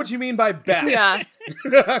depends on what you mean by best. Yeah.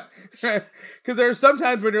 Because there's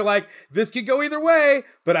sometimes when you're like, this could go either way,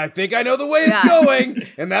 but I think I know the way it's going,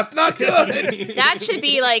 and that's not good. That should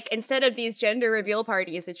be like, instead of these gender reveal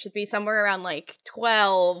parties, it should be somewhere around like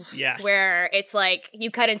 12. Yes. Where it's like,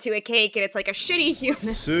 you cut into a cake and it's like a shitty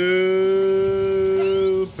human. Super.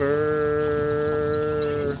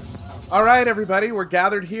 All right, everybody, we're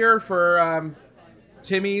gathered here for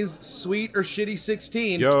Timmy's Sweet or Shitty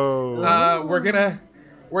 16. Yo. We're gonna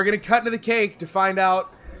cut into the cake to find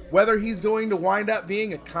out whether he's going to wind up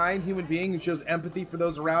being a kind human being who shows empathy for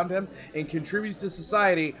those around him and contributes to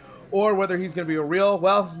society, or whether he's going to be a real,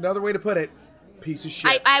 well, another way to put it, piece of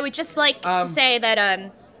shit. I would just like to say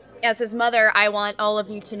that as his mother, I want all of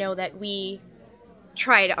you to know that we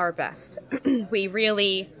tried our best.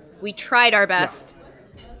 we tried our best.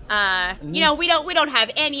 We don't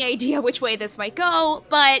have any idea which way this might go,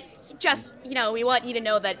 but just, we want you to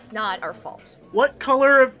know that it's not our fault. What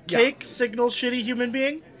color of cake signals shitty human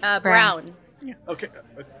being? Brown. Yeah. Okay,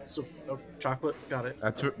 so chocolate, got it.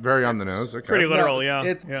 That's very on the nose. Okay. Pretty literal,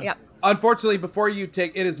 It's Yep. Unfortunately, before you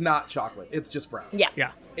take it is not chocolate. It's just brown. Yeah.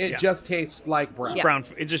 Yeah. It just tastes like brown. Yeah. Brown.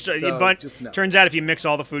 It just, So, just no. turns out if you mix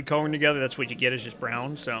all the food coloring together, that's what you get is just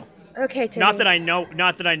brown. So Okay, Timmy. not that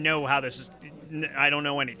I know how this is. I don't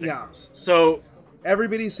know anything. Yeah. So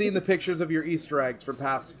Everybody's seen the pictures of your Easter eggs from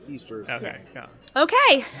past Easters. Okay. Yes. Yeah.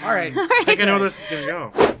 Okay. All right. I think I know this is gonna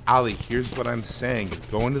go. Ali, here's what I'm saying.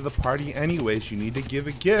 You're going to the party anyways. You need to give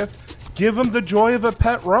a gift. Give him the joy of a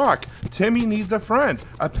pet rock. Timmy needs a friend.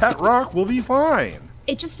 A pet rock will be fine.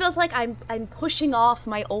 It just feels like I'm pushing off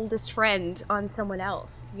my oldest friend on someone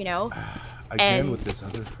else, Again And- with this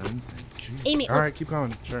other friend thing. Jeez. Amy, All look- right, keep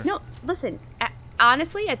going. Sure. No, listen.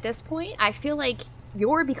 Honestly, at this point, I feel like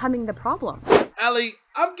you're becoming the problem. Allie,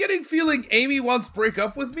 I'm getting feeling Amy wants to break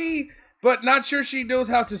up with me, but not sure she knows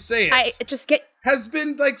how to say it. I just get. Has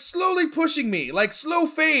been like slowly pushing me, like slow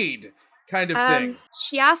fade kind of thing.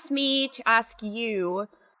 She asked me to ask you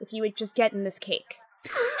if you would just get in this cake.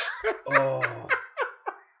 Oh.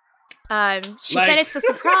 She Like- said it's a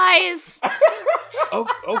surprise. Oh,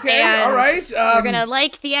 okay, and all right. You're gonna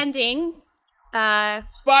like the ending.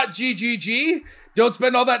 Spot GGG. Don't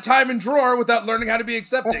spend all that time in drawer without learning how to be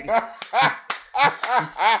accepting.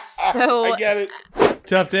 So I get it.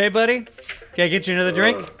 Tough day, buddy? Can I get you another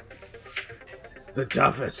drink? The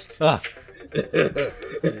toughest.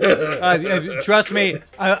 Trust me,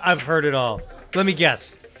 I've heard it all. Let me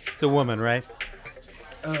guess. It's a woman, right?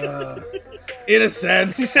 In a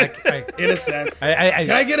sense. In a sense.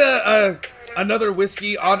 Can I get another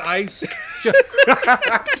whiskey on ice? Sure.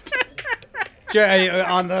 Sure,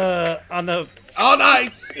 on the. On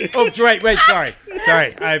ice. Oh, right. Sorry.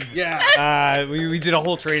 Yeah. We did a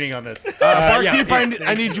whole training on this. Barkeep, yeah.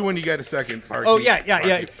 I need you when you get a second. Barkeep. Oh yeah.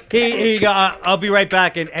 Here you go. I'll be right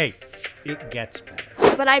back. And hey, it gets better.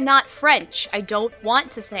 but I'm not French. I don't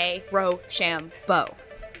want to say Rochambeau.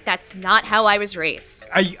 That's not how I was raised.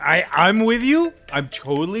 I'm with you. I'm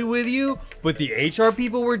totally with you. But the HR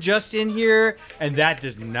people were just in here, and that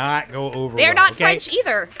does not go over. They're well, not okay? French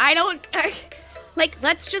either. I don't. Like,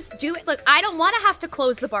 let's just do it. Look, I don't want to have to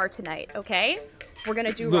close the bar tonight, okay? We're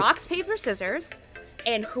gonna do rocks, paper, scissors,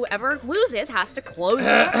 and whoever loses has to close the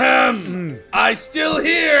bar. I still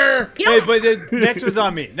here. You know, Hey, but the next one's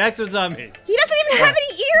on me. he doesn't even have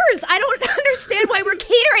any ears. I don't understand why we're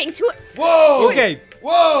catering to it. Whoa. Okay.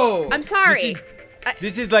 Whoa. I'm sorry.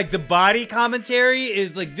 This is like the body commentary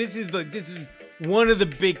is like this is one of the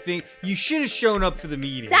big things. You should have shown up for the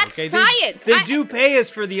meeting. That's okay? science. They do pay us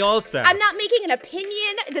for the All-Star. I'm not making an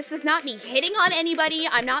opinion. This is not me hitting on anybody.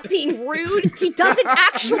 I'm not being rude. He doesn't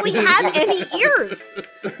actually have any ears.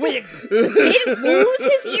 Wait, He didn't lose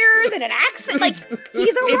his ears in an accident. Like, he's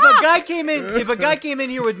a if rock. a guy came in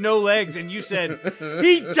here with no legs and you said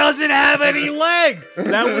he doesn't have any legs,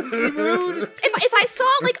 that wouldn't seem rude. If I saw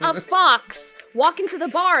like a fox walk into the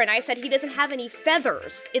bar and I said he doesn't have any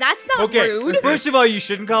feathers, that's not Okay, rude. first of all, you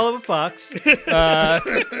shouldn't call him a fox.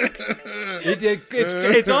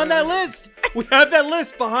 It's on that list. We have that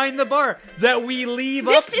list behind the bar that we leave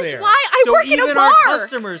This up is there. why I so work in a even bar. our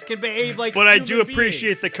customers can behave like. But I do human appreciate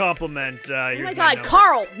beings. the compliment. Oh my God,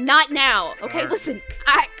 Carl, not now. Okay, listen,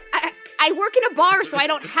 I work in a bar, so I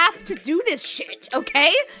don't have to do this shit.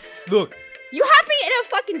 Okay. Look, You have me in a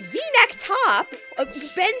fucking V-neck top,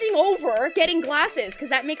 bending over, getting glasses, because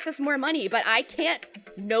that makes us more money, but I can't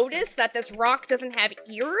notice that this rock doesn't have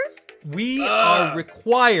ears? we are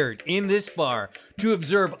required in this bar to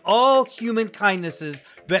observe all human kindnesses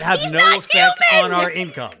that have He's no not effect human! on our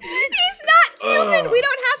income. He's not human! We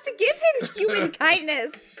don't have to give him human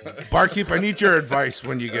kindness. Barkeep, I need your advice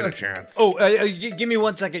when you get a chance. Oh, give me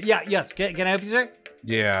 1 second. Yes. Can I help you, sir?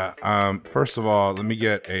 Yeah. First of all, let me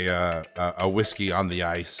get a whiskey on the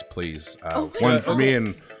ice, please. One for me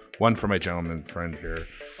and one for my gentleman friend here.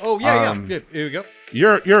 Oh, yeah. Here we go.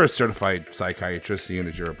 You're a certified psychiatrist, seeing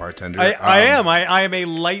as you're a bartender. I am. I am a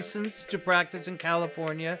licensed to practice in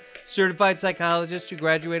California, certified psychologist who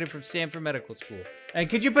graduated from Stanford Medical School. And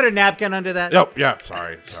could you put a napkin under that? Oh, yeah.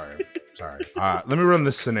 Sorry. Let me run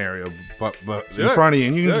this scenario, but Sure, in front of you,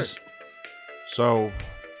 and you can sure. just. So,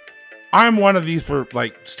 I'm one of these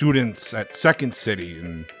students at Second City,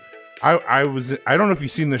 and I don't know if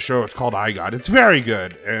you've seen the show. It's called I Got. It's very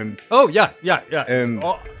good, and Oh, yeah. And-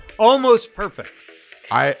 almost perfect.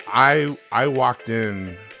 I walked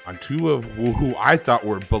in on two of who I thought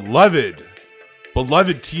were beloved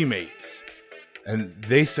teammates, and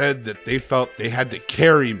they said that they felt they had to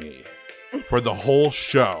carry me for the whole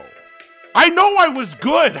show. I know I was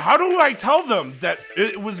good. How do I tell them that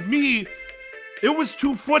it was me? It was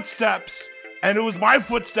 2 footsteps, and it was my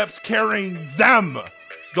footsteps carrying them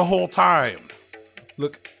the whole time.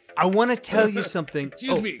 Look, I want to tell you something.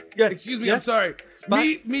 Excuse me. Yeah, Excuse me. yeah. I'm sorry.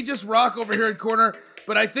 Me just rock over here in corner,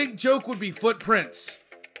 but I think joke would be footprints,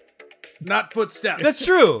 not footsteps. That's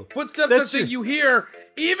true. Footsteps That's are things true. you hear,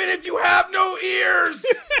 even if you have no ears.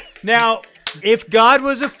 Now, if God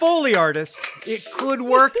was a Foley artist, it could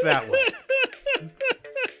work that way.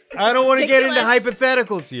 I don't want to get into ridiculous.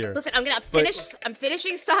 hypotheticals here. Listen, I'm gonna finish. I'm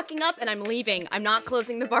finishing stocking up, and I'm leaving. I'm not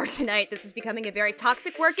closing the bar tonight. This is becoming a very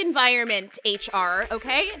toxic work environment. HR,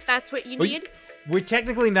 okay? If that's what you need. We're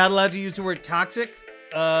technically not allowed to use the word toxic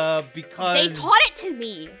because They taught it to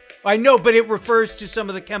me. I know, but it refers to some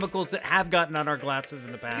of the chemicals that have gotten on our glasses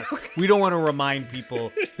in the past. We don't want to remind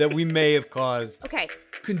people that we may have caused Okay.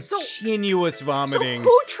 continuous vomiting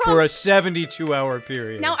who for a trumps- 72-hour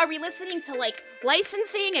period. Now, are we listening to like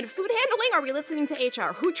licensing and food handling? Or are we listening to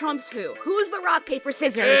HR? Who trumps who? Who's the rock paper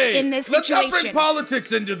scissors in this let's situation? not bring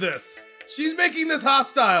politics into this. She's making this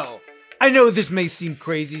hostile. I know this may seem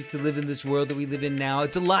crazy to live in this world that we live in now.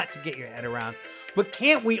 It's a lot to get your head around. But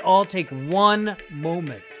can't we all take one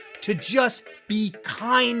moment to just be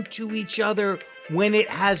kind to each other when it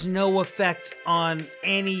has no effect on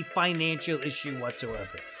any financial issue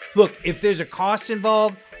whatsoever? Look, if there's a cost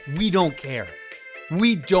involved, we don't care.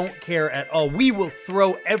 We don't care at all. We will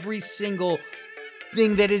throw every single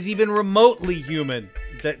thing that is even remotely human.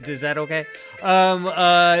 Is that okay?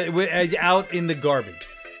 Out in the garbage.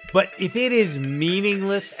 But if it is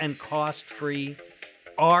meaningless and cost-free,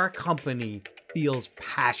 our company feels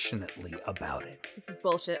passionately about it. This is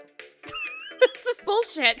bullshit. This is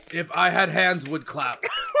bullshit. If I had hands, would clap.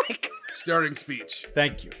 Oh my God. Starting speech.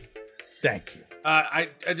 Thank you. Thank you. I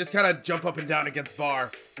just kind of jump up and down against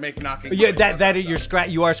bar, make knocking. Yeah,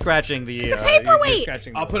 you are scratching the. It's a paperweight.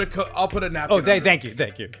 I'll put a napkin. Oh, thank you.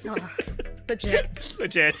 Legit.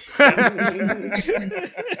 Legit.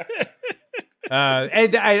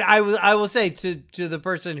 And I will say to the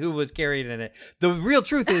person who was carried in it, the real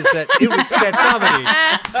truth is that it was sketch comedy.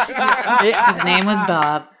 His name was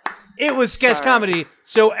Bob. It was sketch comedy,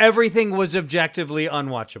 so everything was objectively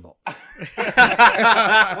unwatchable.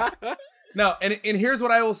 No, and here's what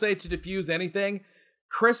I will say to diffuse anything.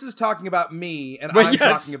 Chris is talking about me, and I'm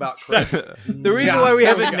talking about Chris. The reason why we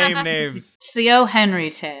haven't named names. It's the O. Henry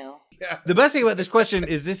tale. The best thing about this question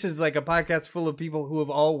is this is like a podcast full of people who have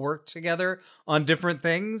all worked together on different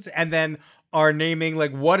things and then are naming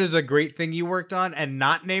like what is a great thing you worked on and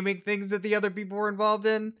not naming things that the other people were involved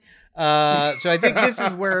in. So I think this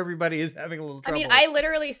is where everybody is having a little trouble. I mean, I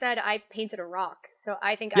literally said I painted a rock, so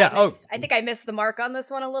I think I think I missed the mark on this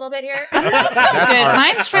one a little bit here. Good.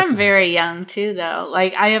 Mine's from very young too, though.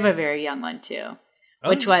 Like I have a very young one too,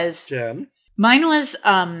 which was Jen. Mine was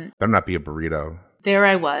Better not be a burrito. There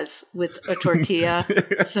I was with a tortilla,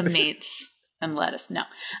 some meats, and lettuce. No.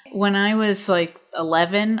 When I was like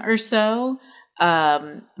 11 or so,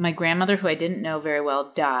 my grandmother, who I didn't know very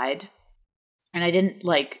well, died. And I didn't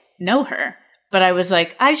like know her. But I was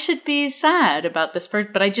like, I should be sad about this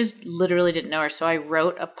person. But I just literally didn't know her. So I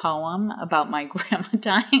wrote a poem about my grandma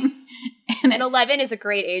dying. And 11 is a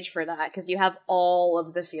great age for that because you have all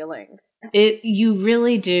of the feelings. You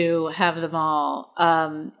really do have them all.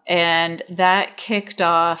 And that kicked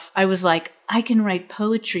off. I was like, I can write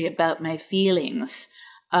poetry about my feelings.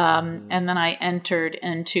 And then I entered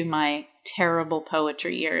into my terrible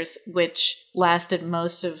poetry years, which lasted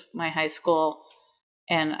most of my high school.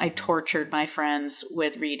 And I tortured my friends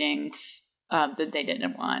with readings that they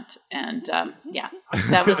didn't want. And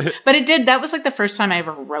that was like the first time I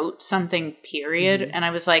ever wrote something, period. Mm-hmm. And I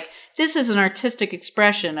was like, this is an artistic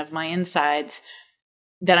expression of my insides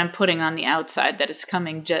that I'm putting on the outside that is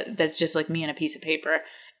coming, that's just like me and a piece of paper.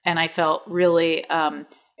 And I felt really, it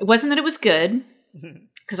wasn't that it was good,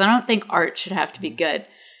 because I don't think art should have to be good,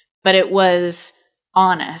 but it was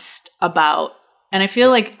honest about. And I feel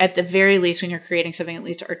like at the very least, when you're creating something at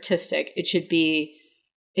least artistic, it should be,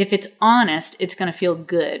 if it's honest, it's going to feel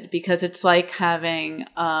good because it's like having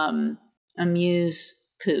a muse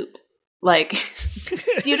poop. Like,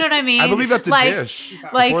 do you know what I mean? I believe that's a dish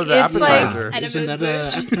before the appetizer. Isn't that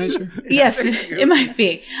an appetizer? Yes, it might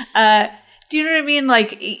be. Do you know what I mean?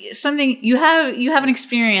 Like something you have an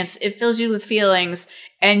experience, it fills you with feelings,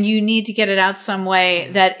 and you need to get it out some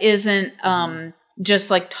way that isn't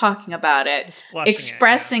just like talking about it.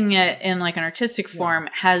 Expressing it in like an artistic form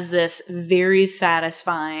has this very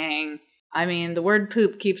satisfying. I mean, the word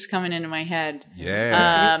poop keeps coming into my head.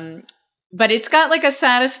 Yeah. But it's got like a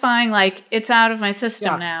satisfying, like, it's out of my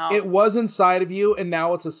system now. It was inside of you, and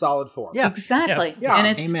now it's a solid form. Yeah. Exactly. Yeah. And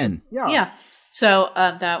it's, Amen. Yeah. So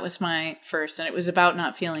that was my first, and it was about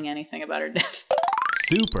not feeling anything about her death.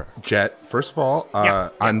 Super. Jet, first of all,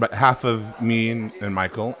 on behalf of me and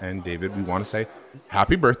Michael and David, we want to say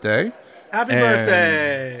happy birthday. Happy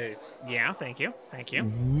birthday. Yeah, thank you. Thank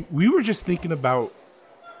you. We were just thinking about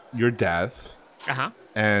your death Uh-huh.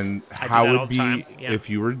 and I do how that it all would the be time, yeah. if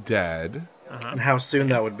you were dead. And how soon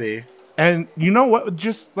that would be. And you know what?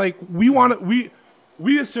 Just like we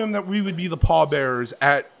assume that we would be the pallbearers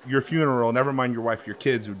at your funeral. Never mind your wife, your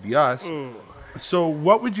kids would be us. Ooh. So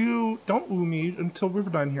what would you? Don't woo me until we're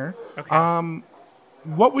done here. Okay.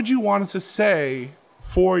 What would you want us to say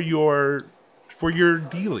for your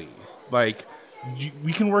dealie? Like,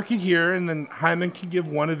 we can work it here, and then Hyman can give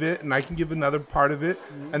one of it, and I can give another part of it,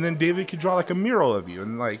 and then David could draw like a mural of you,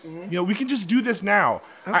 and like, you know, we can just do this now.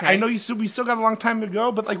 Okay. I know we still got a long time to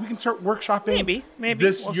go, but like we can start workshopping Maybe.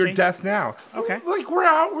 this We'll your see. death now. Okay. Like we're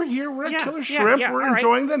out, we're here, we're at Killer yeah, Shrimp, yeah, we're all right.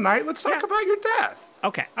 enjoying the night. Let's talk Yeah. about your death.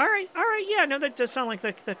 Okay. All right. Yeah, no, that does sound like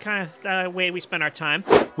the kind of way we spend our time.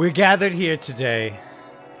 We're gathered here today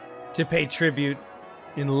to pay tribute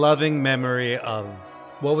in loving memory of,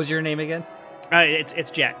 what was your name again? It's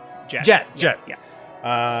Jet. Jet.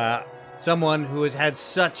 Yeah. Someone who has had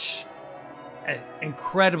such an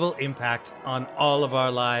incredible impact on all of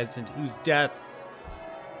our lives and whose death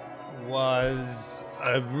was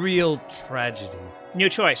a real tragedy. New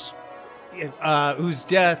choice. Whose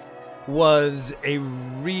death was a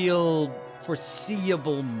real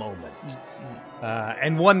foreseeable moment.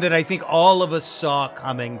 And one that I think all of us saw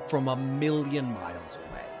coming from a million miles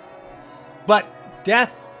away. But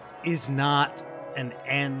death is not an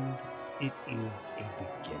end, it is a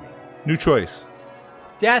beginning. New choice.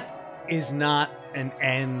 Death is not an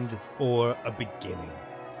end or a beginning.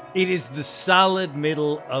 It is the solid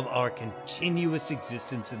middle of our continuous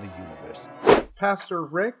existence in the universe. Pastor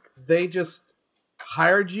Rick, they just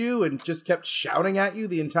hired you and just kept shouting at you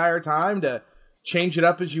the entire time to change it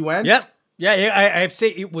up as you went? Yep. Yeah, I have to say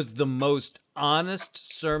it was the most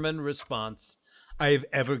honest sermon response I have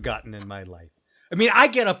ever gotten in my life. I mean, I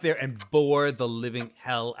get up there and bore the living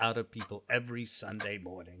hell out of people every Sunday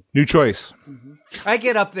morning. New choice. I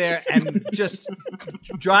get up there and just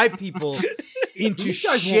drive people into These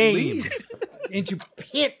guys won't shame, leave. into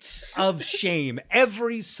pits of shame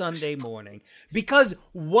every Sunday morning. Because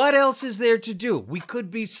what else is there to do? We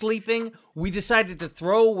could be sleeping. We decided to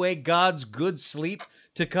throw away God's good sleep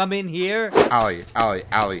to come in here. Allie. I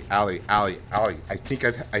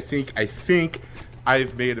think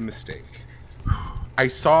I've made a mistake. I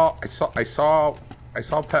saw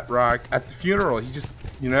Pet Rock at the funeral. He just,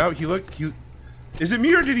 is it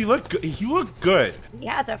me or did he look good? He looked good. He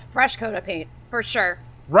has a fresh coat of paint, for sure.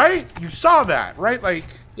 Right? You saw that, right? Like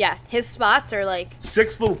Yeah, his spots are like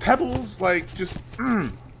 6 little pebbles, like just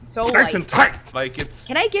so nice white. and tight. Like it's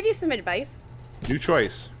Can I give you some advice? new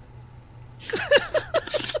choice.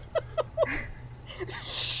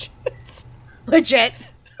 Legit.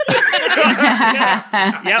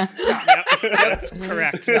 Yep. That's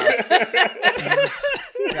correct.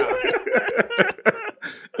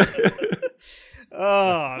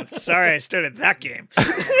 Oh, I'm sorry I started that game.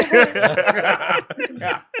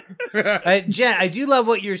 Jen, I do love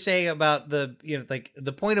what you're saying about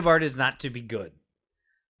the point of art is not to be good.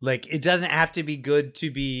 Like, it doesn't have to be good to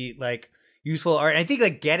be like useful art. I think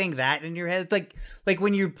like getting that in your head, like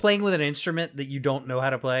when you're playing with an instrument that you don't know how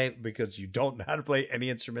to play because you don't know how to play any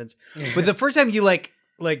instruments. But the first time you like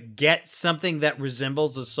get something that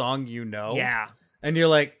resembles a song, Yeah. and you're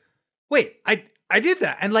like, wait, I did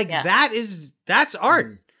that, and like that's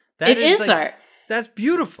art. It is art. That's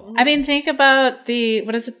beautiful. I mean, think about I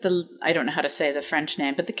don't know how to say the French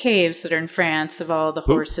name, but the caves that are in France of all the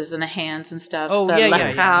horses and the hands and stuff. Oh, the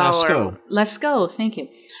yeah. Lescaut, thank you.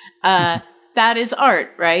 That is art,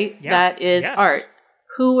 right? Yeah. That is Yes. art.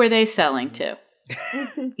 Who were they selling to?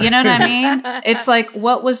 You know what I mean? It's like,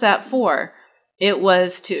 what was that for? It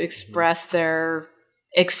was to express their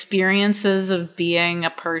experiences of being a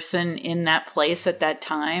person in that place at that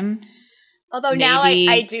time. Although Maybe- now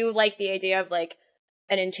I do like the idea of like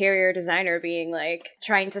an interior designer being like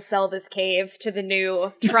trying to sell this cave to the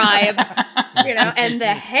new tribe, and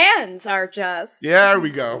the hands are just There we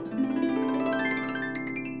go.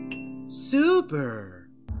 Super.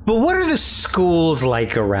 But what are the schools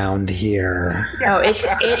like around here? No, it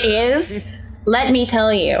is. Let me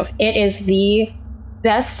tell you, it is the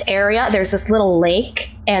best area. There's this little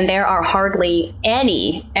lake, and there are hardly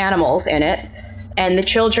any animals in it. And the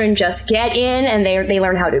children just get in, and they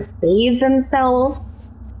learn how to bathe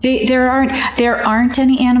themselves. There aren't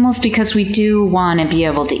any animals because we do want to be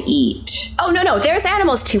able to eat. Oh no, there's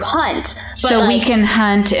animals to hunt. So we can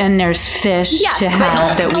hunt, and there's fish to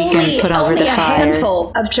have that we can put over the fire. Only a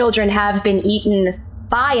handful of children have been eaten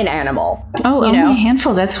by an animal. Oh, only a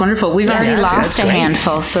handful. That's wonderful. We've already lost a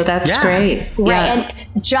handful, so that's great. Right,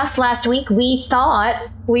 and just last week we thought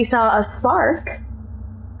we saw a spark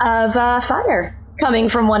of fire coming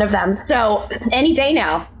from one of them. So any day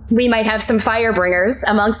now, we might have some fire bringers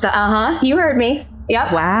amongst the, you heard me.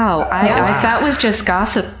 Yep. Wow. I thought it was just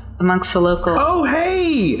gossip amongst the locals. Oh,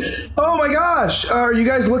 hey! Oh my gosh! Are you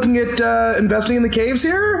guys looking at investing in the caves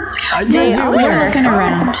here? We're looking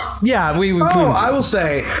around. Yeah, we I will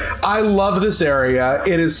say, I love this area.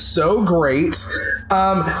 It is so great.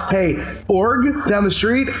 Hey, Org down the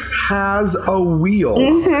street has a wheel.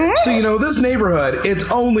 So, this neighborhood,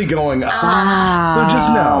 it's only going up. So just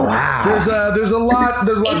know, there's a lot.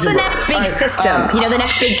 It's the next big system. The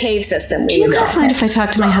next big cave system. Do you guys mind if I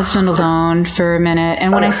talk to my husband alone for a minute?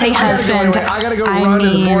 And when I say husband, I gotta go run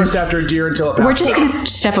in the forest after a deer until it passes. We're just going to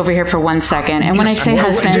step over here for 1 second. And when I say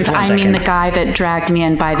husband, I mean the guy that dragged me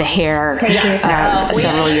in by the hair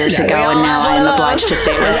several years ago, and now I am obliged to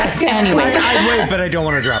stay with him. Anyway. I would, but I don't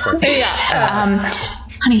want to drop her.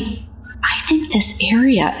 Honey, I think this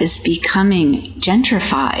area is becoming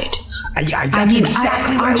gentrified. That's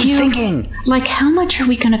exactly what I was thinking. Like, how much are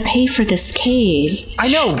we going to pay for this cave? I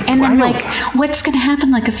know. And then, what's going to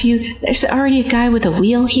happen? There's already a guy with a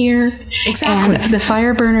wheel here. Exactly. And the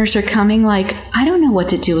fire burners are coming. I don't know what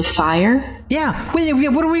to do with fire. Yeah.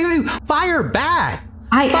 What are we going to do? Fire, bad.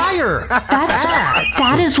 Fire.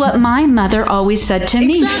 That is what my mother always said to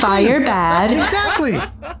me. Fire, bad. Exactly.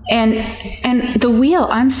 And the wheel,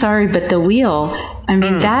 I'm sorry, but the wheel,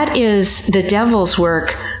 that is the devil's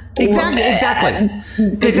work. Exactly.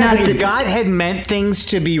 If God had meant things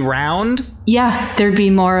to be round, there'd be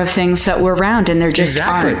more of things that were round, and they're just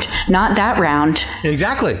aren't. Not that round.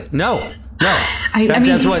 Exactly. No.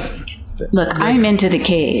 That's what. Look, I'm into the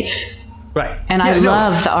cave. Right. And I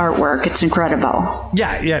love the artwork. It's incredible.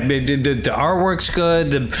 Yeah. The artwork's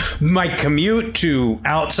good. My commute to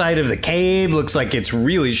outside of the cave looks like it's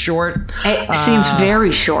really short. It seems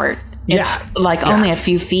very short. It's only a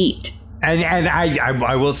few feet. And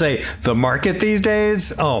I will say, the market these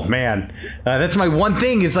days, oh man, that's my one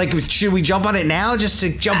thing. Is should we jump on it now just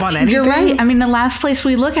to jump on anything? You're right. The last place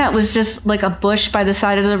we look at was just like a bush by the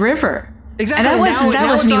side of the river. Exactly. And that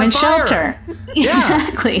wasn't even shelter. Yeah.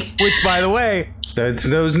 Exactly. Which, by the way, that's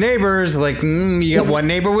those neighbors. You got one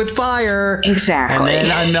neighbor with fire. Exactly. And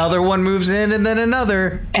then another one moves in, and then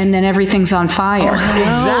another. And then everything's on fire.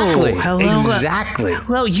 Exactly. Hello. Exactly.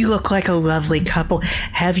 Hello, you look like a lovely couple.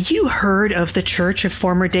 Have you heard of the Church of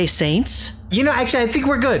Former Day Saints? Actually, I think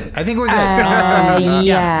we're good.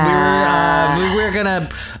 Yeah. We're gonna.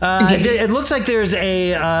 It looks like there's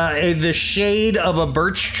the shade of a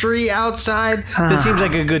birch tree outside. That seems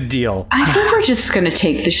like a good deal. I think we're just gonna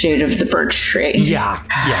take the shade of the birch tree. Yeah.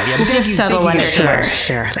 We'll just settle under here.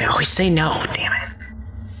 Sure. They always say no. Damn it.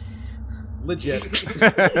 Legit.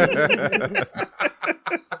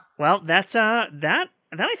 Well, that's that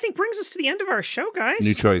I think brings us to the end of our show, guys.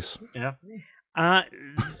 New choice. Yeah.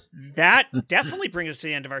 That definitely brings us to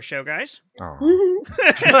the end of our show, guys.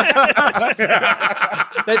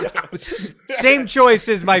 Same choice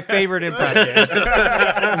is my favorite impression.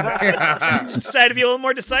 Decided to be a little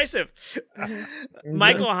more decisive.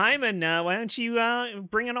 Michael Hyman, why don't you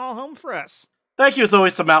bring it all home for us? Thank you as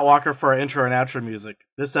always to Matt Walker for our intro and outro music.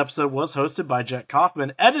 This episode was hosted by Jet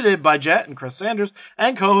Kaufman, edited by Jet and Chris Sanders,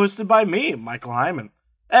 and co-hosted by me, Michael Hyman.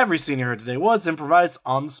 Every scene you heard today was improvised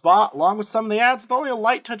on the spot, along with some of the ads with only a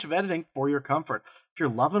light touch of editing for your comfort. If you're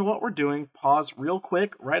loving what we're doing, pause real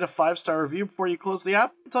quick, write a 5-star review before you close the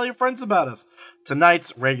app, and tell your friends about us.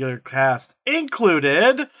 Tonight's regular cast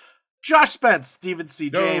included Josh Spence, Stephen C.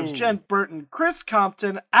 James, Jen Burton, Chris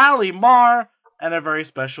Compton, Ali Marr, and a very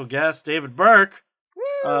special guest, David Burk.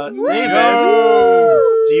 David,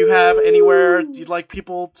 do you have anywhere you'd like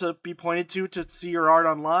people to be pointed to see your art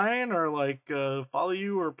online, or follow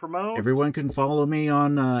you or promote? Everyone can follow me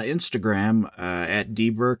on Instagram at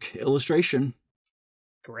dburkillustration.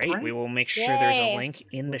 Great. We will make sure there's a link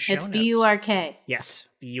in the show notes. It's BURK. Yes,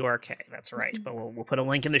 BURK. That's right. But we'll put a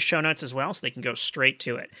link in the show notes as well, so they can go straight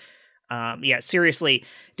to it. Seriously,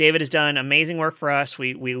 David has done amazing work for us.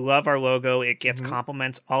 We love our logo. It gets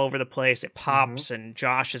compliments all over the place. It pops, and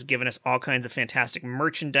Josh has given us all kinds of fantastic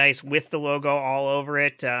merchandise with the logo all over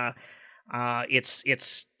it.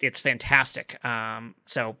 It's fantastic.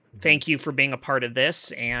 So thank you for being a part of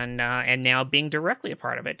this, and now being directly a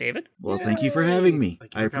part of it, David. Well, thank you for having me.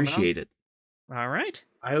 I appreciate it. All right.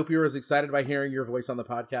 I hope you're as excited by hearing your voice on the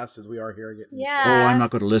podcast as we are hearing it. Yeah. Oh, I'm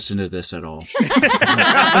not going to listen to this at all.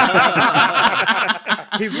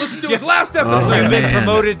 He's listened to his last episode. Oh, You've been man.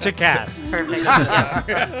 promoted to cast. Perfect.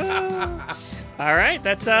 All right,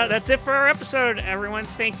 that's it for our episode, everyone.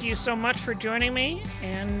 Thank you so much for joining me,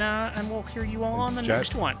 and we'll hear you all on the Jet?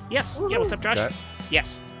 next one. Yes. Yeah. What's up, Josh? Jet?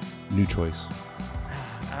 Yes. New choice.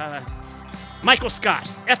 Michael Scott,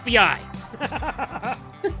 FBI.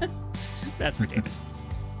 That's for David.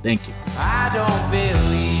 Thank you. I don't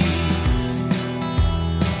believe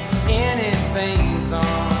anything's on.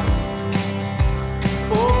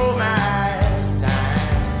 Oh my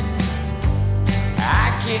time,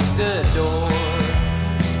 I kicked the door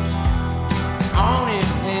on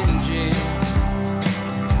its hinges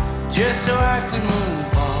just so I could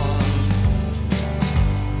move on.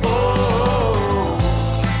 Oh,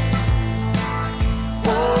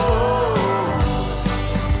 oh,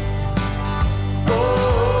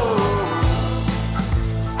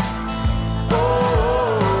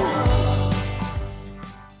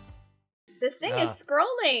 This thing is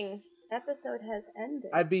scrolling. Episode has ended.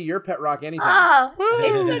 I'd be your pet rock anytime. Oh,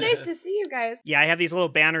 it's so nice to see you guys. Yeah, I have these little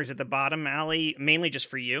banners at the bottom, Allie, mainly just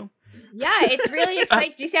for you. Yeah, it's really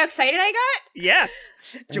exciting. Do you see how excited I got? Yes.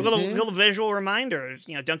 Just a little visual reminder.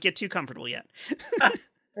 Don't get too comfortable yet.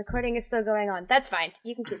 Recording is still going on. That's fine.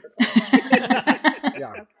 You can keep recording.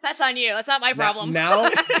 Yeah. That's on you. That's not my problem. Now,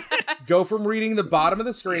 go from reading the bottom of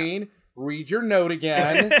the screen, read your note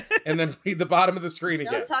again, and then read the bottom of the screen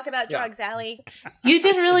again. Don't talk about drugs, Allie. You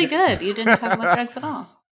did really good. You didn't talk about drugs at all.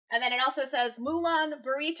 And then it also says Moulin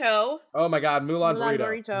Burrito. Oh my God, Moulin Burrito.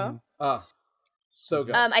 Burrito. Oh, so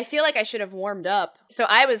good. I feel like I should have warmed up. So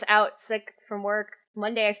I was out sick from work.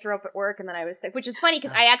 Monday I threw up at work and then I was sick, which is funny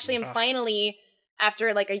because I actually am finally,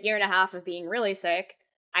 after like a year and a half of being really sick,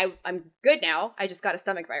 I'm good now. I just got a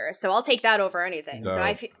stomach virus. So I'll take that over anything. So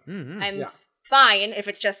I feel I'm fine if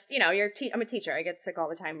it's just, I'm a teacher. I get sick all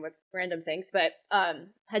the time with random things, but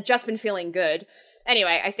had just been feeling good.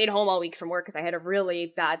 Anyway, I stayed home all week from work because I had a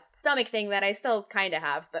really bad stomach thing that I still kind of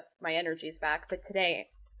have, but my energy's back. But today,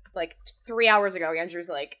 like 3 hours ago, Andrew's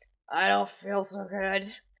like, I don't feel so good.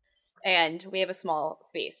 And we have a small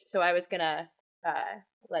space. So I was going to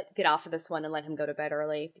get off of this one and let him go to bed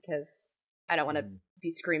early because I don't want to be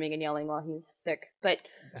screaming and yelling while he's sick. But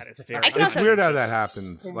that is fair. It's weird how that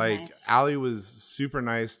happens. Very Like nice. Allie was super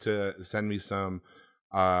nice to send me some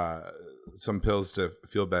pills to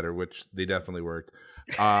feel better, which they definitely worked.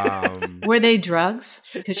 Were they drugs?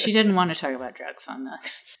 Because she didn't want to talk about drugs on the.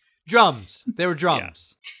 Drums. They were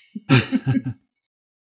drums.